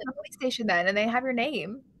mail to the police station then, and they have your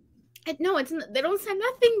name? No, it's they don't send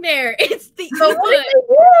nothing there. It's the. But what they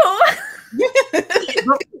do?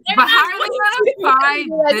 But how are they gonna find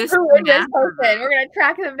this Samantha? We're gonna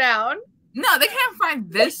track them down. No, they can't find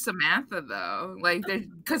this Samantha though. Like,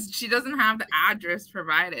 because she doesn't have the address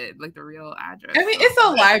provided, like the real address. I mean, it's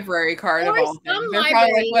a library card of all things. They're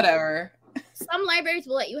probably like, whatever. Some libraries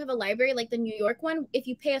will let you have a library, like the New York one, if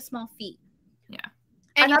you pay a small fee. Yeah,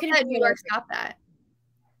 and you can have New York stop that.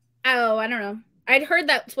 Oh, I don't know. I'd heard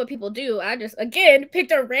that's what people do. I just, again,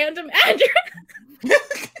 picked a random address.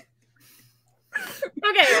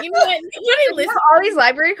 Okay, you know what? You have all these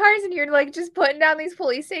library cards and you're like just putting down these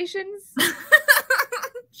police stations?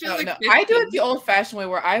 No, I do it the old-fashioned way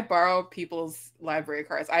where I borrow people's library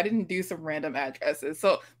cards. I didn't do some random addresses.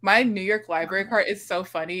 So my New York library card is so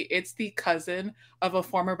funny. It's the cousin of a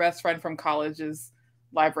former best friend from college's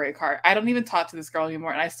library card. I don't even talk to this girl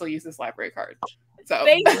anymore, and I still use this library card. So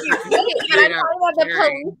thank you. But I'm talking about the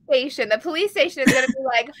police station. The police station is going to be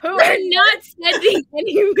like, who are not sending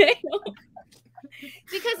any mail?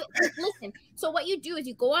 Because listen, so what you do is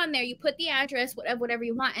you go on there, you put the address, whatever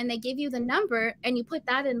you want, and they give you the number, and you put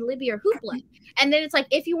that in Libby or Hoopla. And then it's like,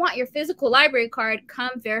 if you want your physical library card,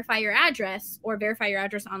 come verify your address or verify your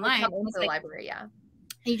address online. It's the library, yeah.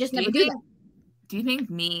 You just never do that. Do you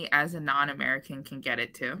think me as a non-American can get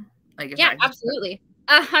it too? Like, if yeah, absolutely,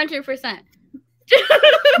 100%.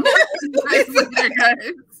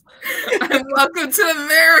 Welcome to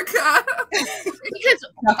America. Because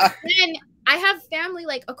then I have family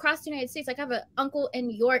like across the United States. Like I have an uncle in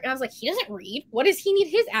New York, and I was like, he doesn't read. What does he need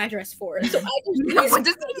his address for? So I just what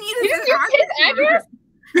does he need his address?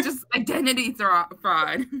 Just identity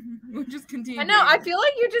fraud. We'll just continue. I know. I feel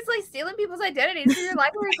like you're just like stealing people's identities for your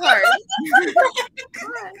library card.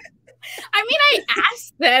 I mean, I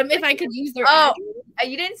asked them if I could use their address.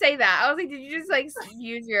 You didn't say that. I was like, did you just like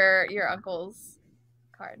use your uncle's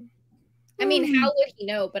card? I mean, how would he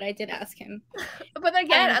know? But I did ask him. But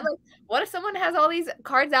again, I'm like, what if someone has all these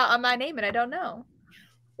cards out on my name and I don't know?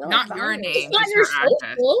 Well, not your name, not just your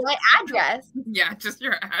address. My address. Yeah, just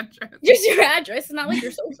your address. Just your address. It's not like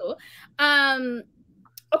your social.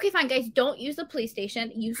 Okay, fine, guys. Don't use the police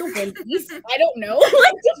station. Use a Wendy's. I don't know.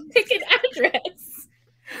 Like, just pick an address.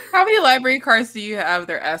 How many library cards do you have?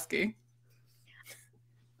 They're asking.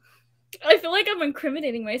 I feel like I'm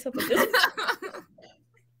incriminating myself with this.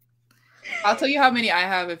 I'll tell you how many I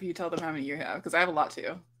have if you tell them how many you have, because I have a lot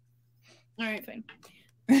too. All right, fine.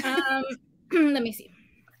 Let me see.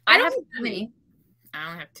 I don't have that many. I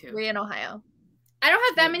only have 2. 3 in Ohio. I don't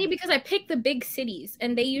have that many because I picked the big cities,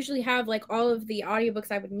 and they usually have like all of the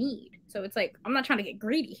audiobooks I would need. So it's like I'm not trying to get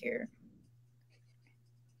greedy here.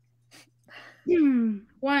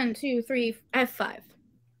 1, 2, 3. I have 5.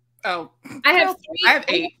 Oh, I have 3. I have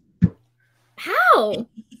 8. How?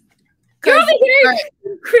 You're over here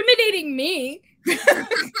incriminating me.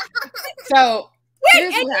 So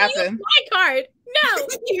wait, here's what happened. My card. No.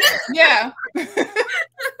 Yeah.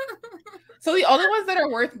 So the only ones that are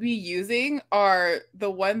worth me using are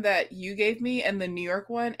the one that you gave me and the New York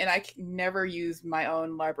one, and I never use my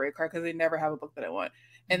own library card because they never have a book that I want.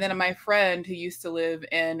 And then my friend who used to live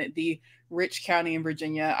in the Rich County in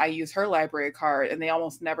Virginia. I use her library card, and they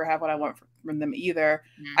almost never have what I want from them either.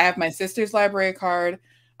 I have my sister's library card.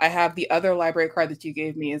 I have the other library card that you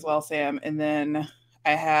gave me as well, Sam. And then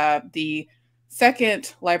I have the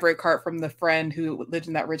second library card from the friend who lived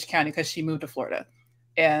in that Rich County because she moved to Florida.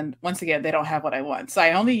 And once again, they don't have what I want. So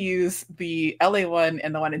I only use the LA one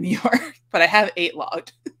and the one in New York, but I have 8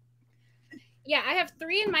 logged. Yeah, I have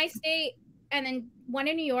 3 in my state, and then 1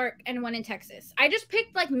 in New York and 1 in Texas. I just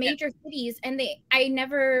picked like major cities, and I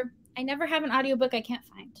never have an audiobook I can't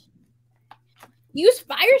find. Use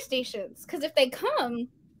fire stations, because if they come,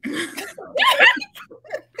 thank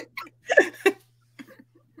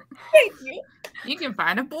you. You can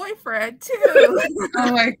find a boyfriend too.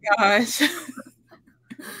 Oh my gosh.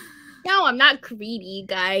 No, I'm not greedy,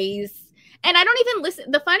 guys. And I don't even listen.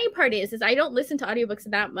 The funny part is I don't listen to audiobooks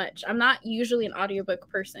that much. I'm not usually an audiobook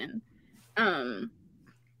person. But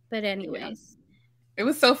anyways. It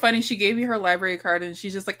was so funny. She gave me her library card and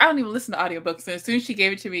she's just like, I don't even listen to audiobooks. And as soon as she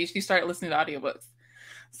gave it to me, she started listening to audiobooks.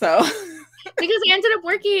 So because I ended up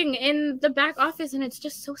working in the back office and it's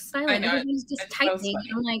just so silent. Everybody's just typing.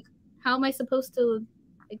 So I'm like, how am I supposed to,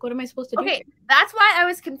 like, what am I supposed to do? Okay, that's why I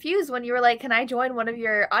was confused when you were like, can I join one of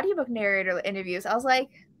your audiobook narrator interviews? I was like,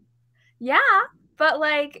 yeah, but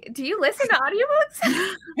like, do you listen to audiobooks?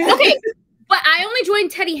 Okay, but I only joined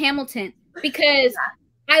Teddy Hamilton because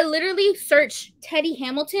I literally search Teddy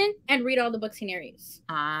Hamilton and read all the books he narrates.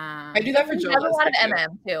 I do that for Joe. There's a lot of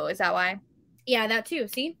MM too. Is that why? Yeah, that too.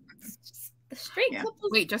 See, the straight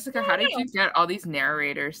couples. Wait, Jessica, how did you get all these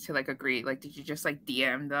narrators to like agree? Like, did you just like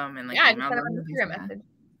DM them and like I email just them? sent them a message.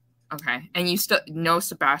 Okay, and you still know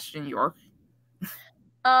Sebastian York?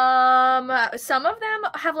 Some of them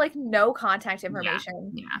have like no contact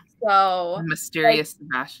information. Yeah. So the mysterious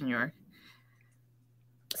Sebastian York.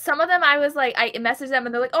 Some of them I was like, I messaged them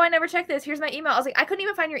and they're like, oh, I never checked this. Here's my email. I was like, I couldn't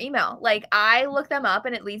even find your email. Like, I looked them up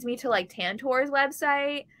and it leads me to like Tantor's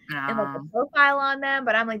website and like a profile on them.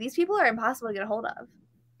 But I'm like, these people are impossible to get a hold of.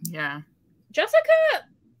 Yeah. Jessica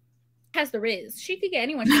has the Riz. She could get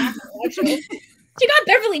anyone. She got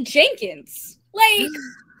Beverly Jenkins. Like,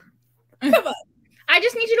 come on. I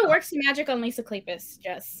just need you to work some magic on Lisa Kleypas,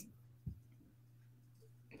 Jess.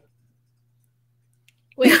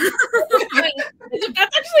 Wait,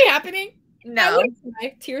 that's actually happening? No.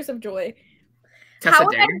 Tears of joy. How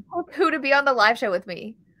would I pick who to be on the live show with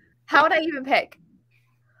me? How would I even pick?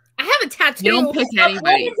 I have a tattoo. You don't pick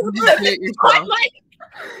anybody. You just do it yourself.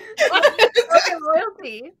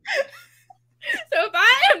 Royalty. So if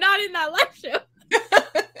I am not in that live show,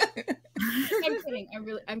 I'm kidding.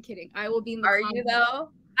 I'm kidding. I will be in the comments. You though?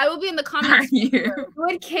 I will be in the comments. You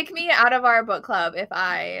would kick me out of our book club if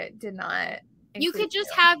I did not. You could just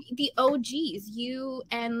have the OGs, you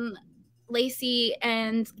and Lacey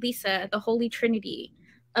and Lisa, the holy trinity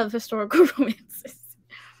of historical romances.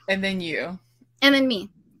 And then you. And then me.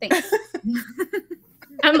 Thanks.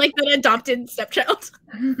 I'm like the adopted stepchild.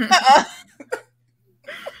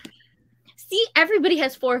 See, everybody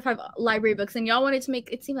has 4 or 5 library books, and y'all wanted to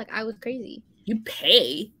make it seem like I was crazy. You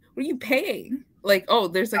pay? What are you paying? Like, oh,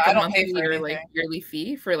 there's like a monthly or like yearly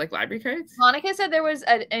fee for like library cards? Monica said there was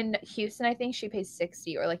in Houston, I think she pays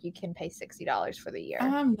 $60, or like you can pay $60 for the year.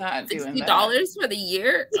 I'm not doing that. $60 for the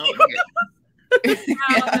year? Oh, yeah.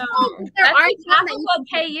 There are half of what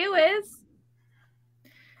KU is.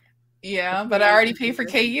 Yeah, but I already pay for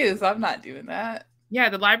KU, so I'm not doing that. Yeah,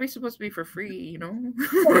 the library's supposed to be for free, you know?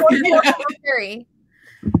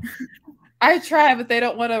 I try, but they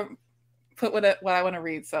don't want to put what I want to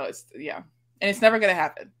read, so it's, yeah. And it's never going to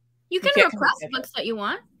happen. You can request books that you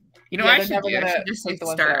want. You know, I should just like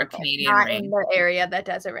start a Canadian not in the area that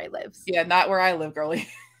Desiree lives. Yeah, not where I live, girlie.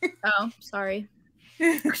 Oh, sorry.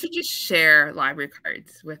 I should just share library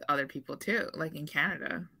cards with other people too, like in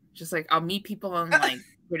Canada. Just like I'll meet people in like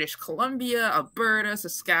British Columbia, Alberta,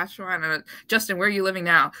 Saskatchewan, and Justin, where are you living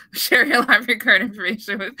now? Share your library card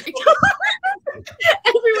information with me.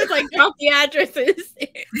 Everyone's like, drop the addresses.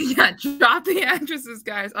 Yeah, drop the addresses,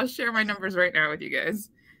 guys. I'll share my numbers right now with you guys.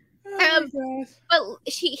 But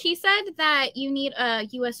he said that you need a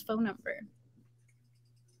U.S. phone number.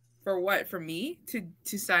 For what? For me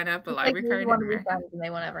to sign up a library card? And they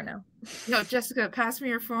won't ever know. Yo, Jessica, pass me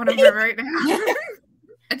your phone number right now.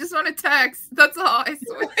 I just want to text. That's all. I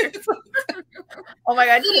swear. Oh my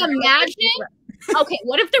god! Imagine. Okay,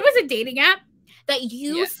 what if there was a dating app that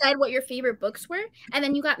you said what your favorite books were, and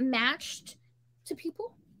then you got matched to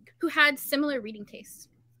people who had similar reading tastes?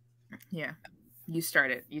 Yeah, you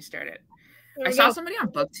start it. There I we saw go. somebody on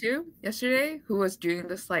BookTube yesterday who was doing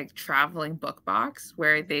this like traveling book box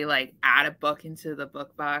where they like add a book into the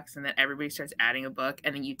book box and then everybody starts adding a book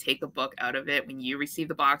and then you take a book out of it when you receive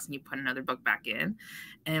the box and you put another book back in.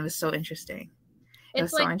 And it was so interesting.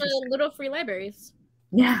 It's like the little free libraries.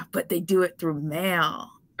 Yeah, but they do it through mail.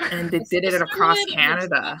 And they It's did it the across spirit of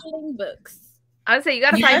Canada. recycling books. I would say you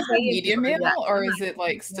gotta You find guys have media mail, Yeah. or is it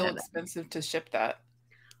like still Canada. expensive to ship that?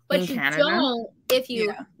 But In you Canada? don't if you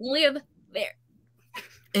Yeah. live there.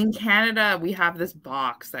 In Canada, we have this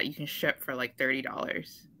box that you can ship for like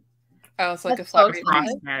 $30 Oh, it's like That's a flat so rate. across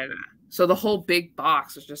expensive. Canada. So the whole big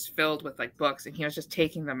box was just filled with like books, and he was just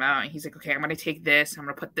taking them out. And he's like, "Okay, I'm gonna take this. I'm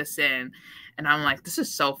gonna put this in," and I'm like, "This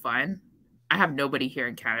is so fun." I have nobody here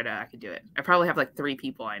in Canada I could do it. I probably have like 3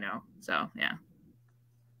 people I know. So yeah.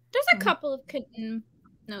 There's a Mhm. couple of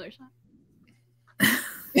no, there's not.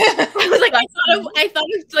 Yeah. I was like, I thought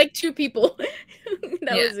it was like 2 people.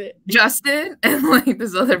 That Yeah. was it. Justin and like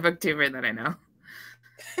this other booktuber that I know.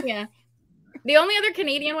 Yeah. The only other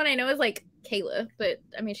Canadian one I know is like Kayla, but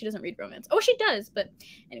I mean she doesn't read romance. Oh, she does, but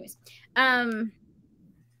anyways. If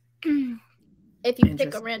you pick a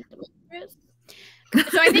Interesting. random interest.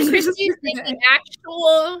 So I think Christy's the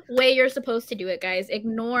actual way you're supposed to do it, guys.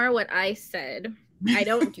 Ignore what I said. I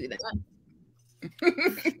don't do that.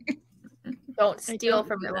 Don't I steal don't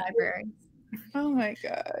from do your that. library. Oh my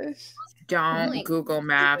gosh. Don't Like, Google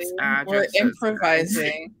Maps We're addresses.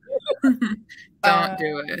 improvising. Don't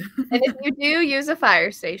do it. And if you do, use a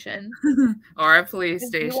fire station. Or a police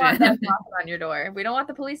We want station. them knocking on your door. We don't want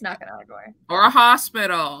the police knocking on our door. Or a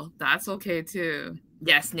hospital. That's okay too.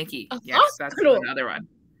 Yes, Nikki. A Yes, hospital. that's another one.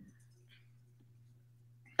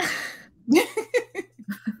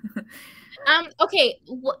 Okay,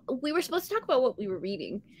 we were supposed to talk about what we were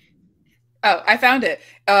reading. Oh, I found it.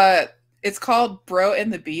 It's called Bro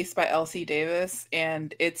and the Beast by L.C. Davis,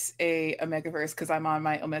 and it's a Omegaverse because I'm on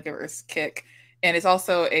my Omegaverse kick, and it's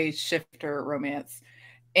also a shifter romance.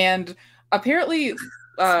 And apparently,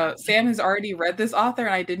 Sam has already read this author,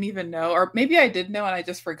 and I didn't even know, or maybe I did know and I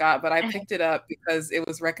just forgot, but I picked it up because it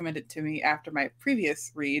was recommended to me after my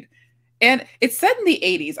previous read. And it's set in the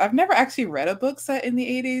 80s. I've never actually read a book set in the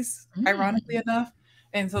 80s, ironically enough.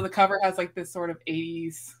 And so the cover has like this sort of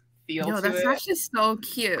 80s feel No, to that's it. actually so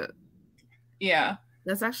cute. Yeah.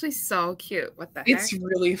 That's actually so cute. What the heck? It's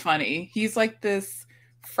really funny. He's like this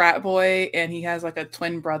frat boy and he has like a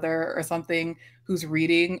twin brother or something who's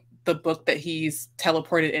reading the book that he's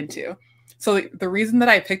teleported into. So the reason that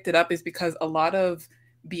I picked it up is because a lot of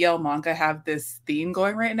BL manga have this theme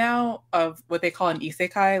going right now of what they call an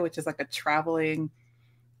isekai, which is like a traveling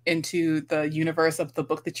into the universe of the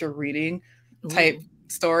book that you're reading type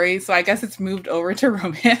story. So I guess it's moved over to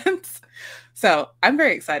romance. So I'm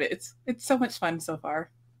very excited. It's so much fun so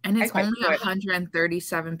far. And it's quite only enjoy it.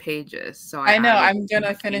 137 pages. So I know. added I'm gonna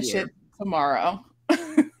one for finish you. it tomorrow All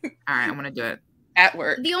right, I'm gonna do it. at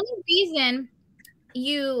work. The only reason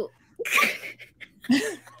you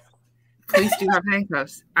Please do have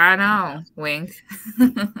handcuffs. I know. Wink.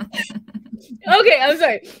 Okay, I'm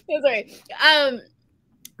sorry.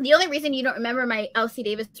 The only reason you don't remember my L.C.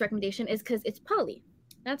 Davis recommendation is because it's poly.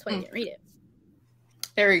 That's why you didn't read it.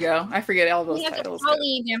 There we go. I forget all those We have a titles.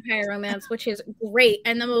 poly vampire romance, which is great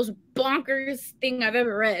and the most bonkers thing I've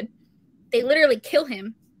ever read. They literally kill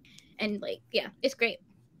him, and like, yeah, it's great.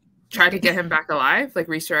 Try to get him back alive, like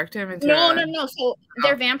resurrect him into. No. So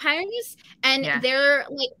they're vampires, and Yeah. they're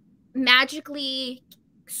like magically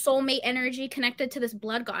soulmate energy connected to this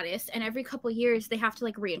blood goddess, and every couple years they have to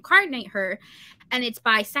like reincarnate her, and it's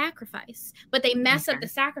by sacrifice. But they mess up Okay. the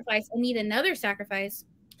sacrifice and need another sacrifice.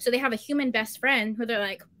 So they have a human best friend who they're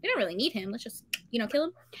like, we don't really need him. Let's just, kill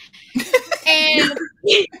him. And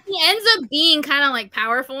he ends up being kind of like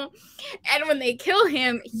powerful. And when they kill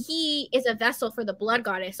him, he is a vessel for the blood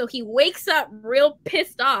goddess. So he wakes up real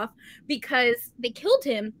pissed off because they killed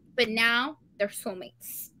him, but now they're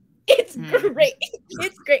soulmates. It's great.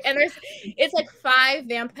 It's great. And it's like 5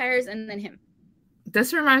 vampires and then him.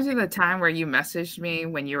 This reminds me of the time where you messaged me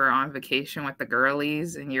when you were on vacation with the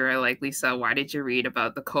girlies, and you were like, "Lisa, why did you read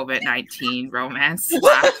about the COVID-19 romance?"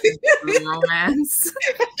 romance,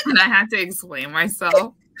 and I had to explain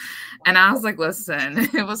myself. And I was like, "Listen,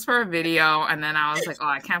 it was for a video," and then I was like, "Oh,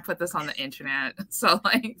 I can't put this on the internet," so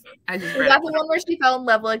like, I just Is read that it. the one where she fell in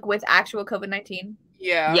love like with actual COVID-19?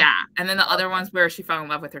 Yeah. Yeah, and then the other ones where she fell in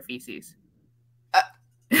love with her feces.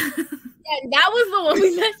 Yeah, that was the one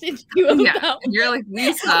we messaged you about. Yeah, and you're like,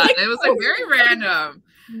 Lisa. It was like very random.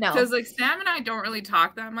 No. Because like Sam and I don't really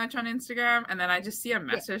talk that much on Instagram, and then I just see a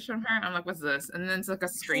message from her, and I'm like, "What's this?" And then it's like a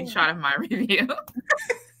screenshot of my review.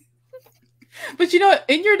 But you know,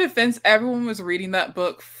 in your defense, everyone was reading that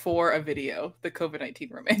book for a video, the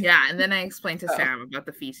COVID-19 romance. Yeah, and then I explained to Sam about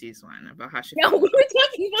the feces one, about how she. No, we were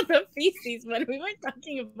talking about the feces one. We weren't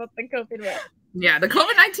talking about the COVID one. Yeah, the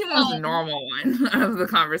COVID-19 one was the normal one of the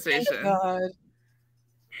conversation. Oh God.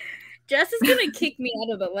 Jess is gonna kick me out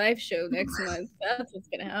of the live show next month. That's what's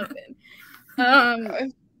gonna happen.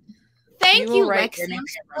 Thank you, Lexi. I'm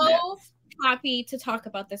so happy to talk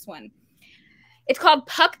about this one. It's called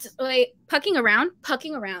Pucking Around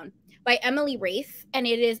by Emily Wraith, and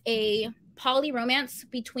it is a poly romance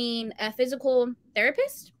between a physical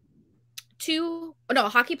therapist, a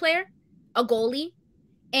hockey player, a goalie,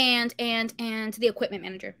 and the equipment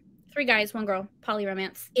manager. 3 guys, 1 girl, poly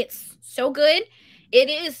romance. It's so good. It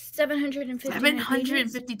is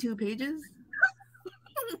 752 pages.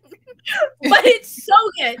 But it's so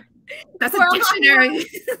good. That's a dictionary.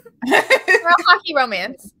 For a hockey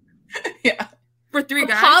romance. Yeah. For 3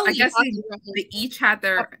 guys, I guess they each had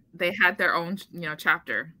their own,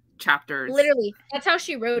 chapters. Literally, that's how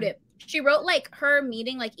she wrote it. She wrote like her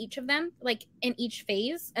meeting like each of them like in each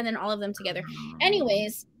phase, and then all of them together.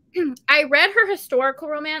 Anyways, I read her historical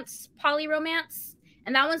romance, poly romance,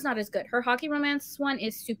 and that one's not as good. Her hockey romance one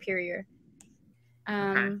is superior.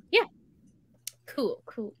 Okay. Yeah. Cool.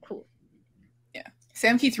 Yeah.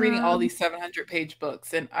 Sam keeps reading all these 700-page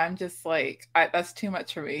books, and I'm just like, that's too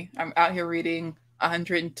much for me. I'm out here reading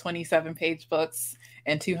 127-page books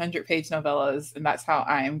and 200-page novellas, and that's how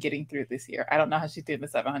I am getting through this year. I don't know how she's doing the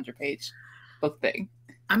 700-page book thing.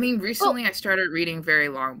 I mean, recently I started reading very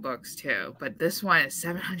long books too, but this one is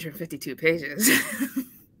 752 pages.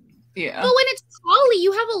 Yeah. But when it's poly,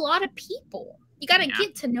 you have a lot of people. You got to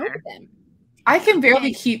get to know them. I can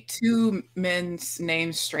barely keep 2 men's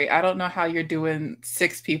names straight. I don't know how you're doing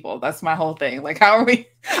 6 people. That's my whole thing. Like, how are we?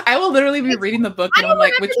 I will literally be reading the book and I'm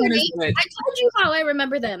like, which one is good? I told you how I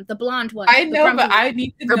remember them. The blonde one. I know, but I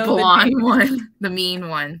need to know the blonde one, the mean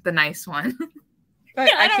one, the nice one.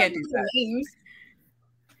 But I can't do that. Names.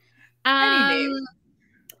 I need names.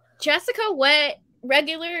 Jessica, what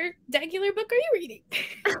regular book are you reading?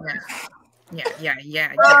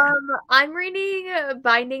 Yeah. I'm reading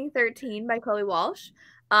Binding 13 by Chloe Walsh.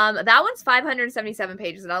 That one's 577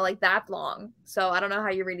 pages, and I like that long. So I don't know how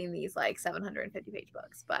you're reading these like 750-page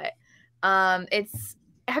books, but it's.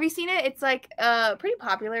 Have you seen it? It's like pretty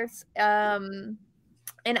popular. It's in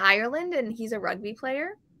Ireland, and he's a rugby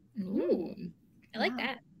player. Ooh, I like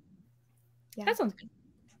that. Yeah. That sounds good.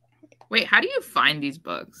 Wait, how do you find these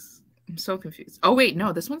books? I'm so confused. Oh wait,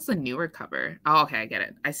 no, this one's the newer cover. Oh, okay, I get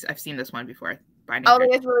it. I've seen this one before. It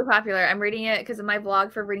is really popular. I'm reading it because my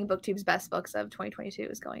vlog for reading BookTube's best books of 2022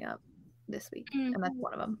 is going up this week, and that's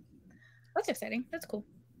one of them. That's exciting. That's cool.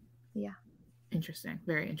 Yeah. Interesting.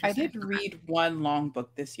 Very interesting. I did read 1 long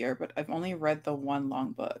book this year, but I've only read the 1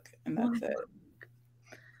 long book, and that's it.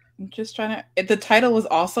 I'm just trying to. The title was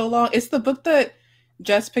also long. It's the book that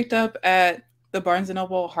Jess picked up at the Barnes &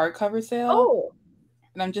 Noble hardcover sale. Oh.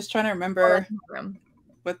 And I'm just trying to remember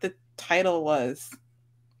what the title was.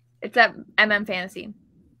 It's at Fantasy.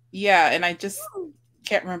 Yeah, and I just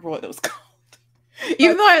can't remember what it was called.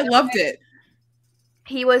 Even though I loved it.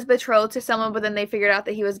 He was betrothed to someone, but then they figured out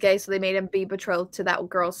that he was gay, so they made him be betrothed to that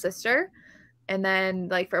girl's sister. And then,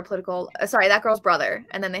 like, for a political... that girl's brother.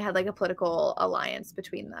 And then they had, like, a political alliance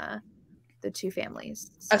between the 2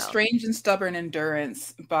 families. So. A Strange and Stubborn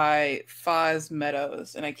Endurance by Foz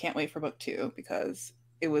Meadows. And I can't wait for book 2 because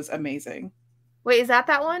it was amazing. Wait, is that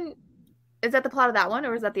one? Is that the plot of that one,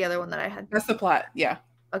 or is that the other one that I had? That's the plot, yeah.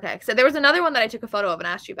 Okay, so there was another one that I took a photo of and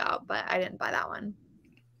asked you about, but I didn't buy that one.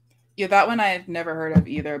 Yeah, that one I had never heard of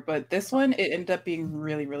either, but this one, it ended up being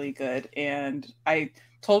really, really good. And I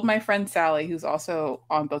told my friend Sally, who's also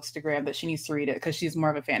on Bookstagram, that she needs to read it because she's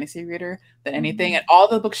more of a fantasy reader than anything. And all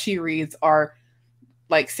the books she reads are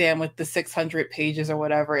like Sam with the 600 pages or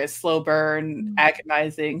whatever. It's slow burn,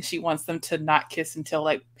 agonizing. She wants them to not kiss until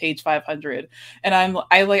like page 500. And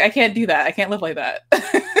I can't do that. I can't live like that.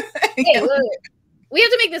 Hey, look, we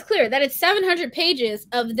have to make this clear that it's 700 pages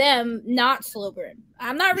of them not slow burn.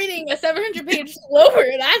 I'm not reading a 700-page slow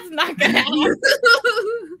burn. That's not gonna happen.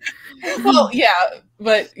 Well, yeah,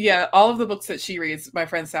 but yeah, all of the books that she reads, my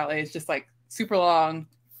friend Sally, is just like super long,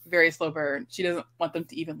 very slow burn. She doesn't want them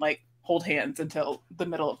to even like hold hands until the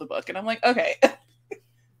middle of the book. And I'm like, okay.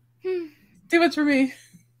 Too much for me.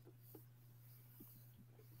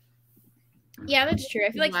 Yeah, that's true.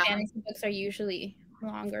 I feel like fantasy books are usually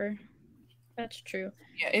longer. That's true.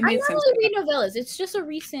 Yeah, it made sense. I normally read novellas. It's just a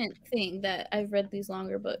recent thing that I've read these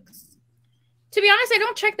longer books. To be honest, I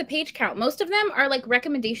don't check the page count. Most of them are like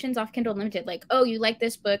recommendations off Kindle Unlimited. Like, oh, you like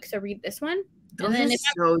this book, so read this one. Those are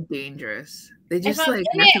so dangerous. They just like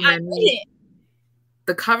recommend me.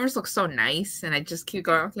 the covers look so nice, and I just keep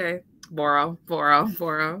going, okay, borrow.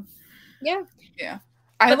 Yeah. Yeah.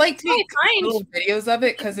 I But like that's how I take find- little videos of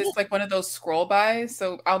it because it's like one of those scroll bys.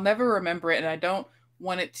 So I'll never remember it, and I don't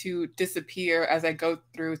want it to disappear as I go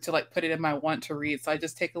through to like put it in my want to read. So I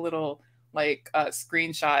just take a little like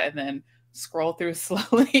screenshot and then scroll through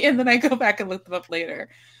slowly, and then I go back and look them up later.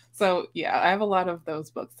 So yeah, I have a lot of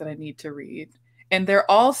those books that I need to read, and they're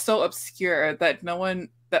all so obscure that no one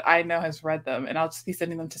that I know has read them, and I'll just be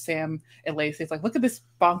sending them to Sam and Lacey. It's like, look at this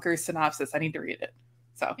bonkers synopsis. I need to read it.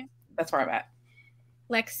 So that's where I'm at.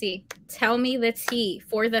 Lexi, tell me the tea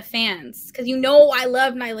for the fans, because you know I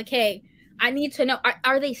love Nyla K. I need to know: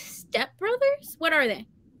 are they stepbrothers? What are they?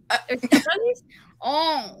 They're stepbrothers?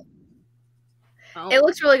 Oh, It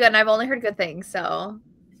looks really good, and I've only heard good things. So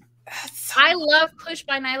I love Push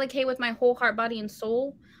by Nyla K with my whole heart, body, and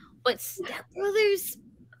soul. But stepbrothers,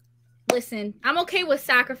 listen, I'm okay with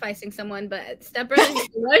sacrificing someone, but stepbrothers is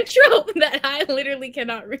one trope that I literally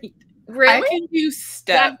cannot read. really, I can do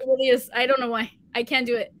step. That really is. I don't know why. I can't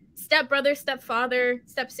do it. Stepbrother, stepfather,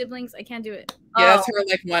 step siblings. I can't do it. Yeah, that's her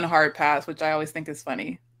like one hard pass, which I always think is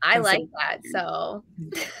funny. I like that. So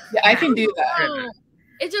Yeah, I can do that. Oh,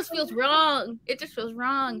 it just feels wrong. It just feels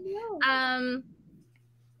wrong.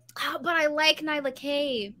 But I like Nyla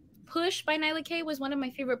K. Push by Nyla K was one of my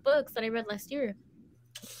favorite books that I read last year.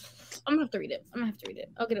 I'm gonna have to read it.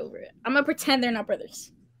 I'll get over it. I'm gonna pretend they're not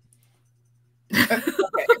brothers.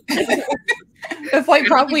 It's like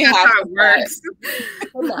probably that's half how it works.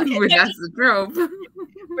 Hold on. That's the trope.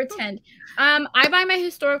 Pretend. I buy my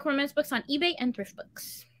historical romance books on eBay and thrift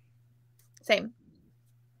books. same.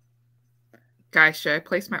 Guys, should I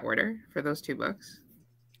place my order for those 2 books?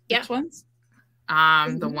 Yeah. Which ones?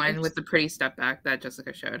 The one with the pretty step back that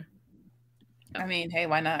Jessica showed. I mean, hey,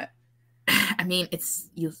 why not? I mean, it's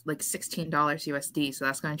like $16 USD, so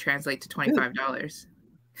that's going to translate to $25.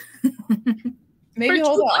 Maybe For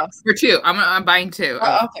hold 2 off. books? For 2, I'm buying 2.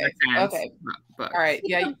 Oh, okay. Fans, Okay. books. All right.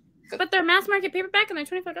 Yeah. But they're mass market paperback and they're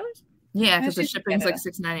 $25. Yeah, because the She's in shipping's like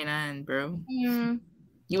Canada. $6.99, bro. Mm.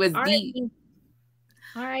 USD.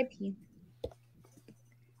 R.I.P.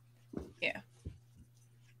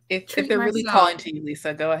 If Treat they're really myself. calling to you,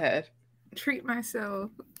 Lisa, go ahead. Treat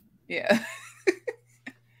myself. Yeah.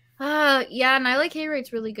 Yeah, Nyla K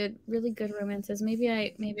writes really good romances. Maybe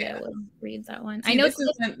I will read that one. See, I know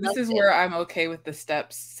this is where I'm okay with the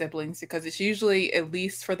step siblings because it's usually, at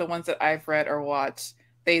least for the ones that I've read or watched,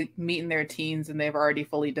 they meet in their teens and they've already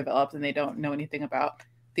fully developed and they don't know anything about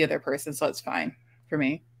the other person, so it's fine for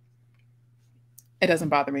me. It doesn't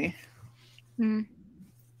bother me.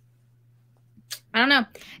 I don't know.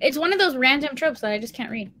 It's one of those random tropes that I just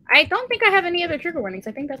can't read. I don't think I have any other trigger warnings.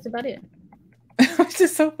 I think that's about it. Which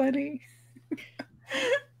is so funny.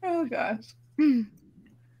 Oh gosh.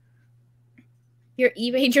 Your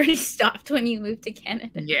eBay journey stopped when you moved to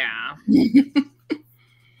Canada. Yeah.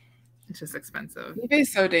 It's just expensive.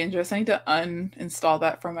 eBay's so dangerous. I need to uninstall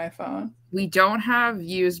that from my phone. We don't have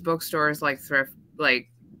used bookstores like thrift, like.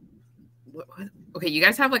 Okay, you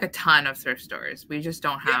guys have like a ton of thrift stores. We just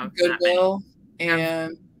don't have Goodwill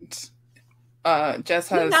and Jess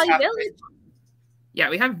has Value Village. Yeah,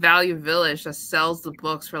 we have Value Village that sells the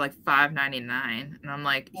books for like $5.99, and I'm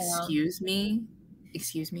like, excuse me.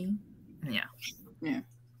 Yeah.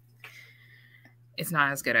 It's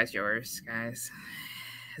not as good as yours, guys.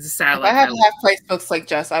 It's a sad. If I had half price books like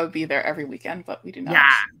Jess, I would be there every weekend, but we do not. Yeah,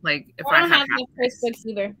 like if I don't have half price books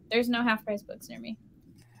either. There's no half price books near me.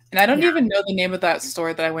 And I don't even know the name of that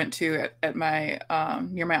store that I went to at my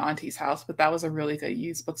near my auntie's house, but that was a really good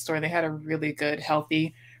used bookstore. They had a really good,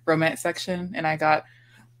 healthy romance section, and I got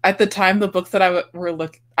at the time the books that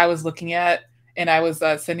I was looking at, and I was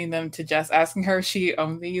sending them to Jess, asking her if she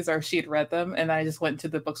owned these or if she had read them, and I just went to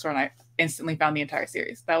the bookstore and I instantly found the entire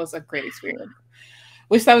series. That was a great experience.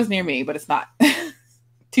 Wish that was near me, but it's not.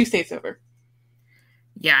 2 states over.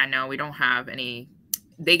 Yeah, no, we don't have any.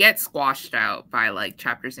 They get squashed out by like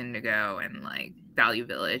Chapters Indigo and like Value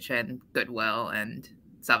Village and Goodwill and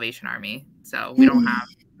Salvation Army. So we don't have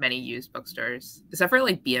many used bookstores except for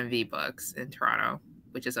like BMV Books in Toronto,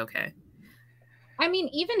 which is okay. I mean,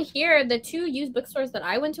 even here, the 2 used bookstores that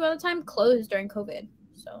I went to all the time closed during COVID.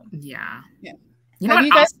 So yeah. You know have what?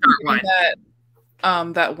 you guys I'll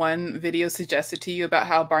seen that one video suggested to you about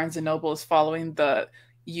how Barnes and Noble is following the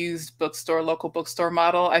used bookstore, local bookstore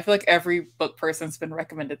model? I feel like every book person's been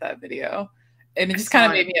recommended that video, and it just kind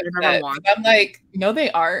of made me upset. I'm like, no,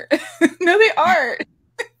 they aren't. No, they aren't.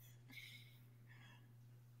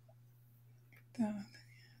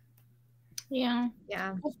 yeah.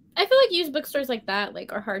 I feel like used bookstores like that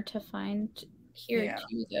like are hard to find here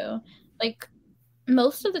too, though. Like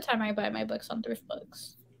Most of the time, I buy my books on thrift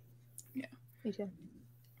books. Yeah, Me too.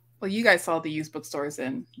 well, you guys saw the used bookstores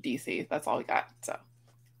in DC. That's all we got. So,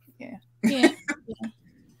 Yeah. Yeah,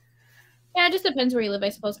 it just depends where you live, I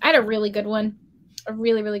suppose. I had a really good one. A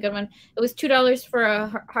really, really good one. It was $2 for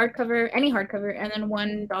a hardcover, any hardcover, and then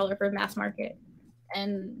 $1 for mass market.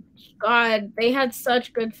 And God, they had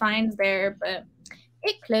such good finds there, but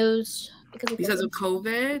it closed Because of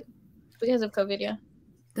COVID? Because of COVID, yeah.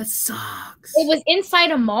 That sucks. It was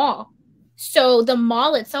inside a mall. So the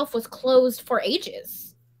mall itself was closed for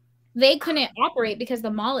ages. They couldn't operate because the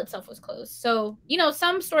mall itself was closed. So, you know,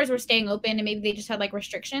 some stores were staying open and maybe they just had like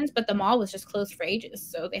restrictions, but the mall was just closed for ages.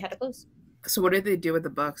 So they had to close. So what did they do with the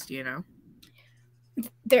books? Do you know?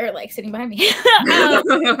 They're like sitting behind me.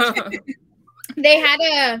 They had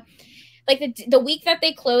a, like the week that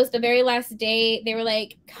they closed, the very last day, they were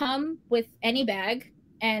like, come with any bag.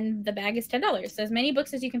 And the bag is $10. So as many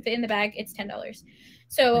books as you can fit in the bag, it's $10.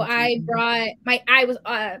 So I was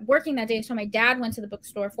working that day. So my dad went to the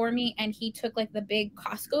bookstore for me and he took like the big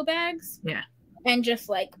Costco bags. Yeah. And just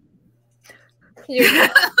like cleared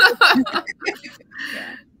it.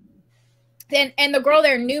 Yeah. And the girl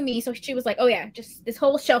there knew me. So she was like, oh yeah, just this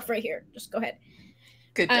whole shelf right here. Just go ahead.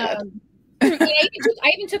 Good job.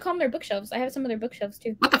 I even took home their bookshelves. I have some of their bookshelves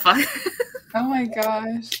too. What the fuck? Oh my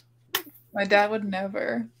gosh. My dad would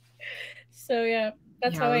never. So yeah,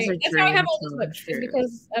 that's how I have all these books, is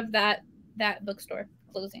because of that bookstore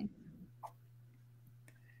closing.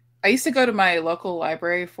 I used to go to my local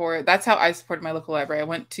library that's how I supported my local library. I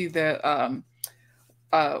went to the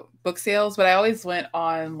book sales, but I always went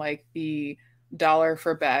on like the $1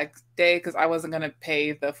 for bag day because I wasn't going to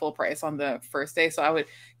pay the full price on the first day. So I would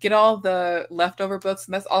get all the leftover books.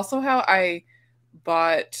 And that's also how I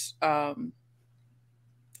bought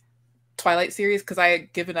Twilight series, because I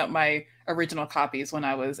had given up my original copies when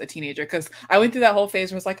I was a teenager, because I went through that whole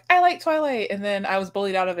phase where it's like, I like Twilight, and then I was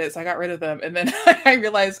bullied out of it, so I got rid of them, and then I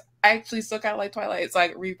realized I actually still kind of like Twilight, so I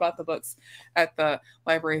rebought the books at the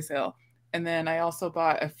library sale. And then I also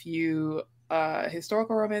bought a few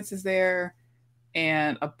historical romances there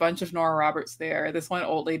and a bunch of Nora Roberts there. This one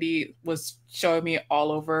old lady was showing me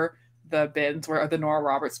all over the bins where the Nora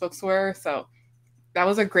Roberts books were, so that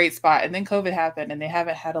was a great spot. And then COVID happened and they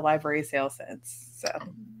haven't had a library sale since. So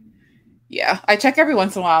yeah, I check every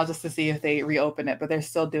once in a while just to see if they reopen it, but they're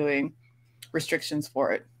still doing restrictions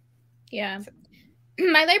for it. Yeah.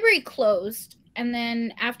 My library closed. And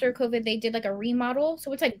then after COVID, they did like a remodel.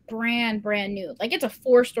 So it's like brand new. Like it's a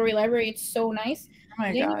 4-story library. It's so nice. Oh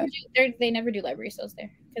my God. They never do library sales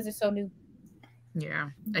there because it's so new. Yeah.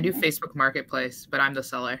 I do Facebook Marketplace, but I'm the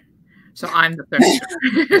seller. So I'm the third.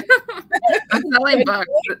 I'm selling books.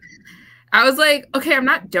 I was like, okay, I'm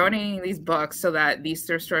not donating these books so that these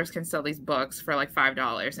thrift stores can sell these books for like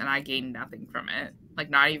 $5, and I gain nothing from it, like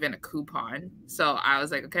not even a coupon. So I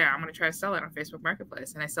was like, okay, I'm gonna try to sell it on Facebook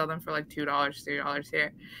Marketplace, and I sell them for like $2, $3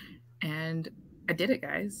 here, and I did it,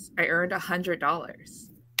 guys. I earned $100.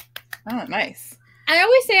 Oh, nice. I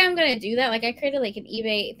always say I'm gonna do that. Like I created like an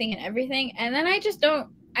eBay thing and everything, and then I just don't.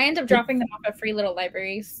 I end up dropping them off at free little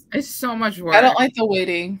libraries. It's so much work. I don't like the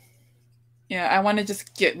waiting. Yeah, I want to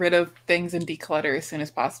just get rid of things and declutter as soon as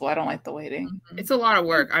possible. I don't like the waiting. It's a lot of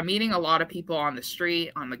work. I'm meeting a lot of people on the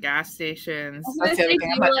street, on the gas stations. That's the other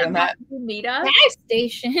thing. I'm not doing that. Meet up? Gas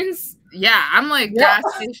stations. Yeah, I'm like, gas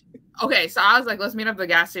station. Okay, so I was like, let's meet up at the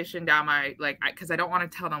gas station down my, like, because I don't want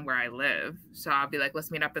to tell them where I live. So I'll be like,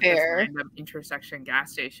 let's meet up at this random intersection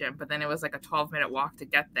gas station. But then it was like a 12-minute walk to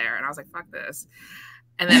get there. And I was like, fuck this.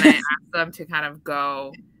 And then I asked them to kind of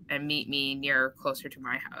go and meet me closer to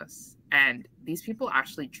my house. And these people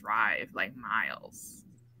actually drive like miles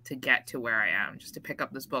to get to where I am just to pick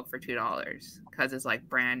up this book for $2 because it's like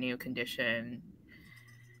brand new condition.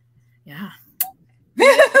 Yeah.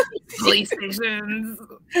 Police stations.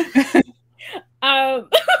 Oh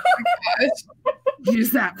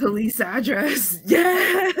Use that police address.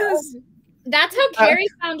 Yes. That's how Carrie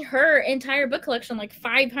found her entire book collection, like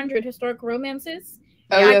 500 historic romances.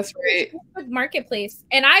 Oh, that's great. Marketplace.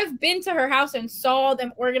 And I've been to her house and saw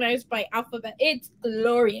them organized by alphabet. It's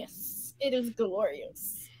glorious. It is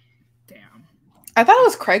glorious. Damn. I thought it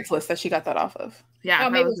was Craigslist that she got that off of. Yeah,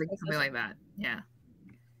 maybe it was like something like that. Yeah.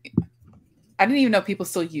 I didn't even know people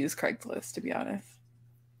still use Craigslist, to be honest.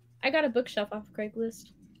 I got a bookshelf off of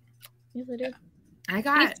Craigslist. Yes, I did. I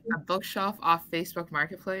got a bookshelf off Facebook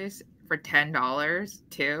Marketplace for $10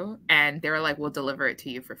 too. And they were like, we'll deliver it to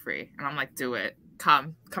you for free. And I'm like, do it.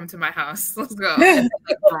 Come to my house. Let's go. And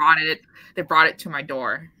they brought it to my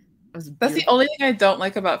door. That's the only thing I don't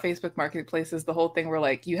like about Facebook Marketplace is the whole thing where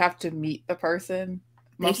like you have to meet the person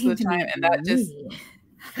most of the time, and that just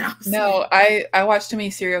No, I watched too many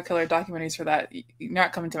serial killer documentaries for that. You're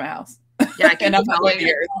not coming to my house. Yeah, I keep And I'm not telling going to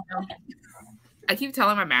yours. I keep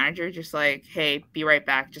telling my manager, just like, hey, be right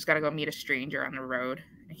back. Just got to go meet a stranger on the road.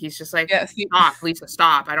 And he's just like, Yes. stop, Lisa,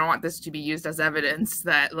 stop. I don't want this to be used as evidence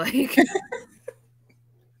that, like.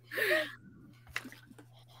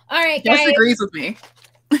 All right, Jess guys. agrees with me.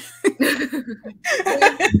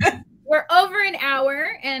 We're over an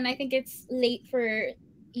hour, and I think it's late for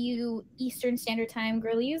you Eastern Standard Time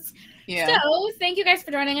girlies. Yeah. So thank you guys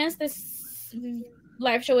for joining us. This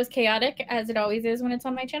live show was chaotic, as it always is when it's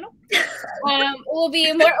on my channel. We'll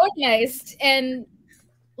be more organized and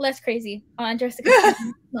less crazy on Jessica's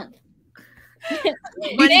month.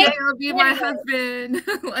 One day I'll be my husband.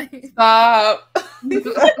 Like, Stop.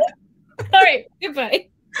 All right, goodbye.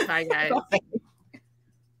 bye, guys. Bye.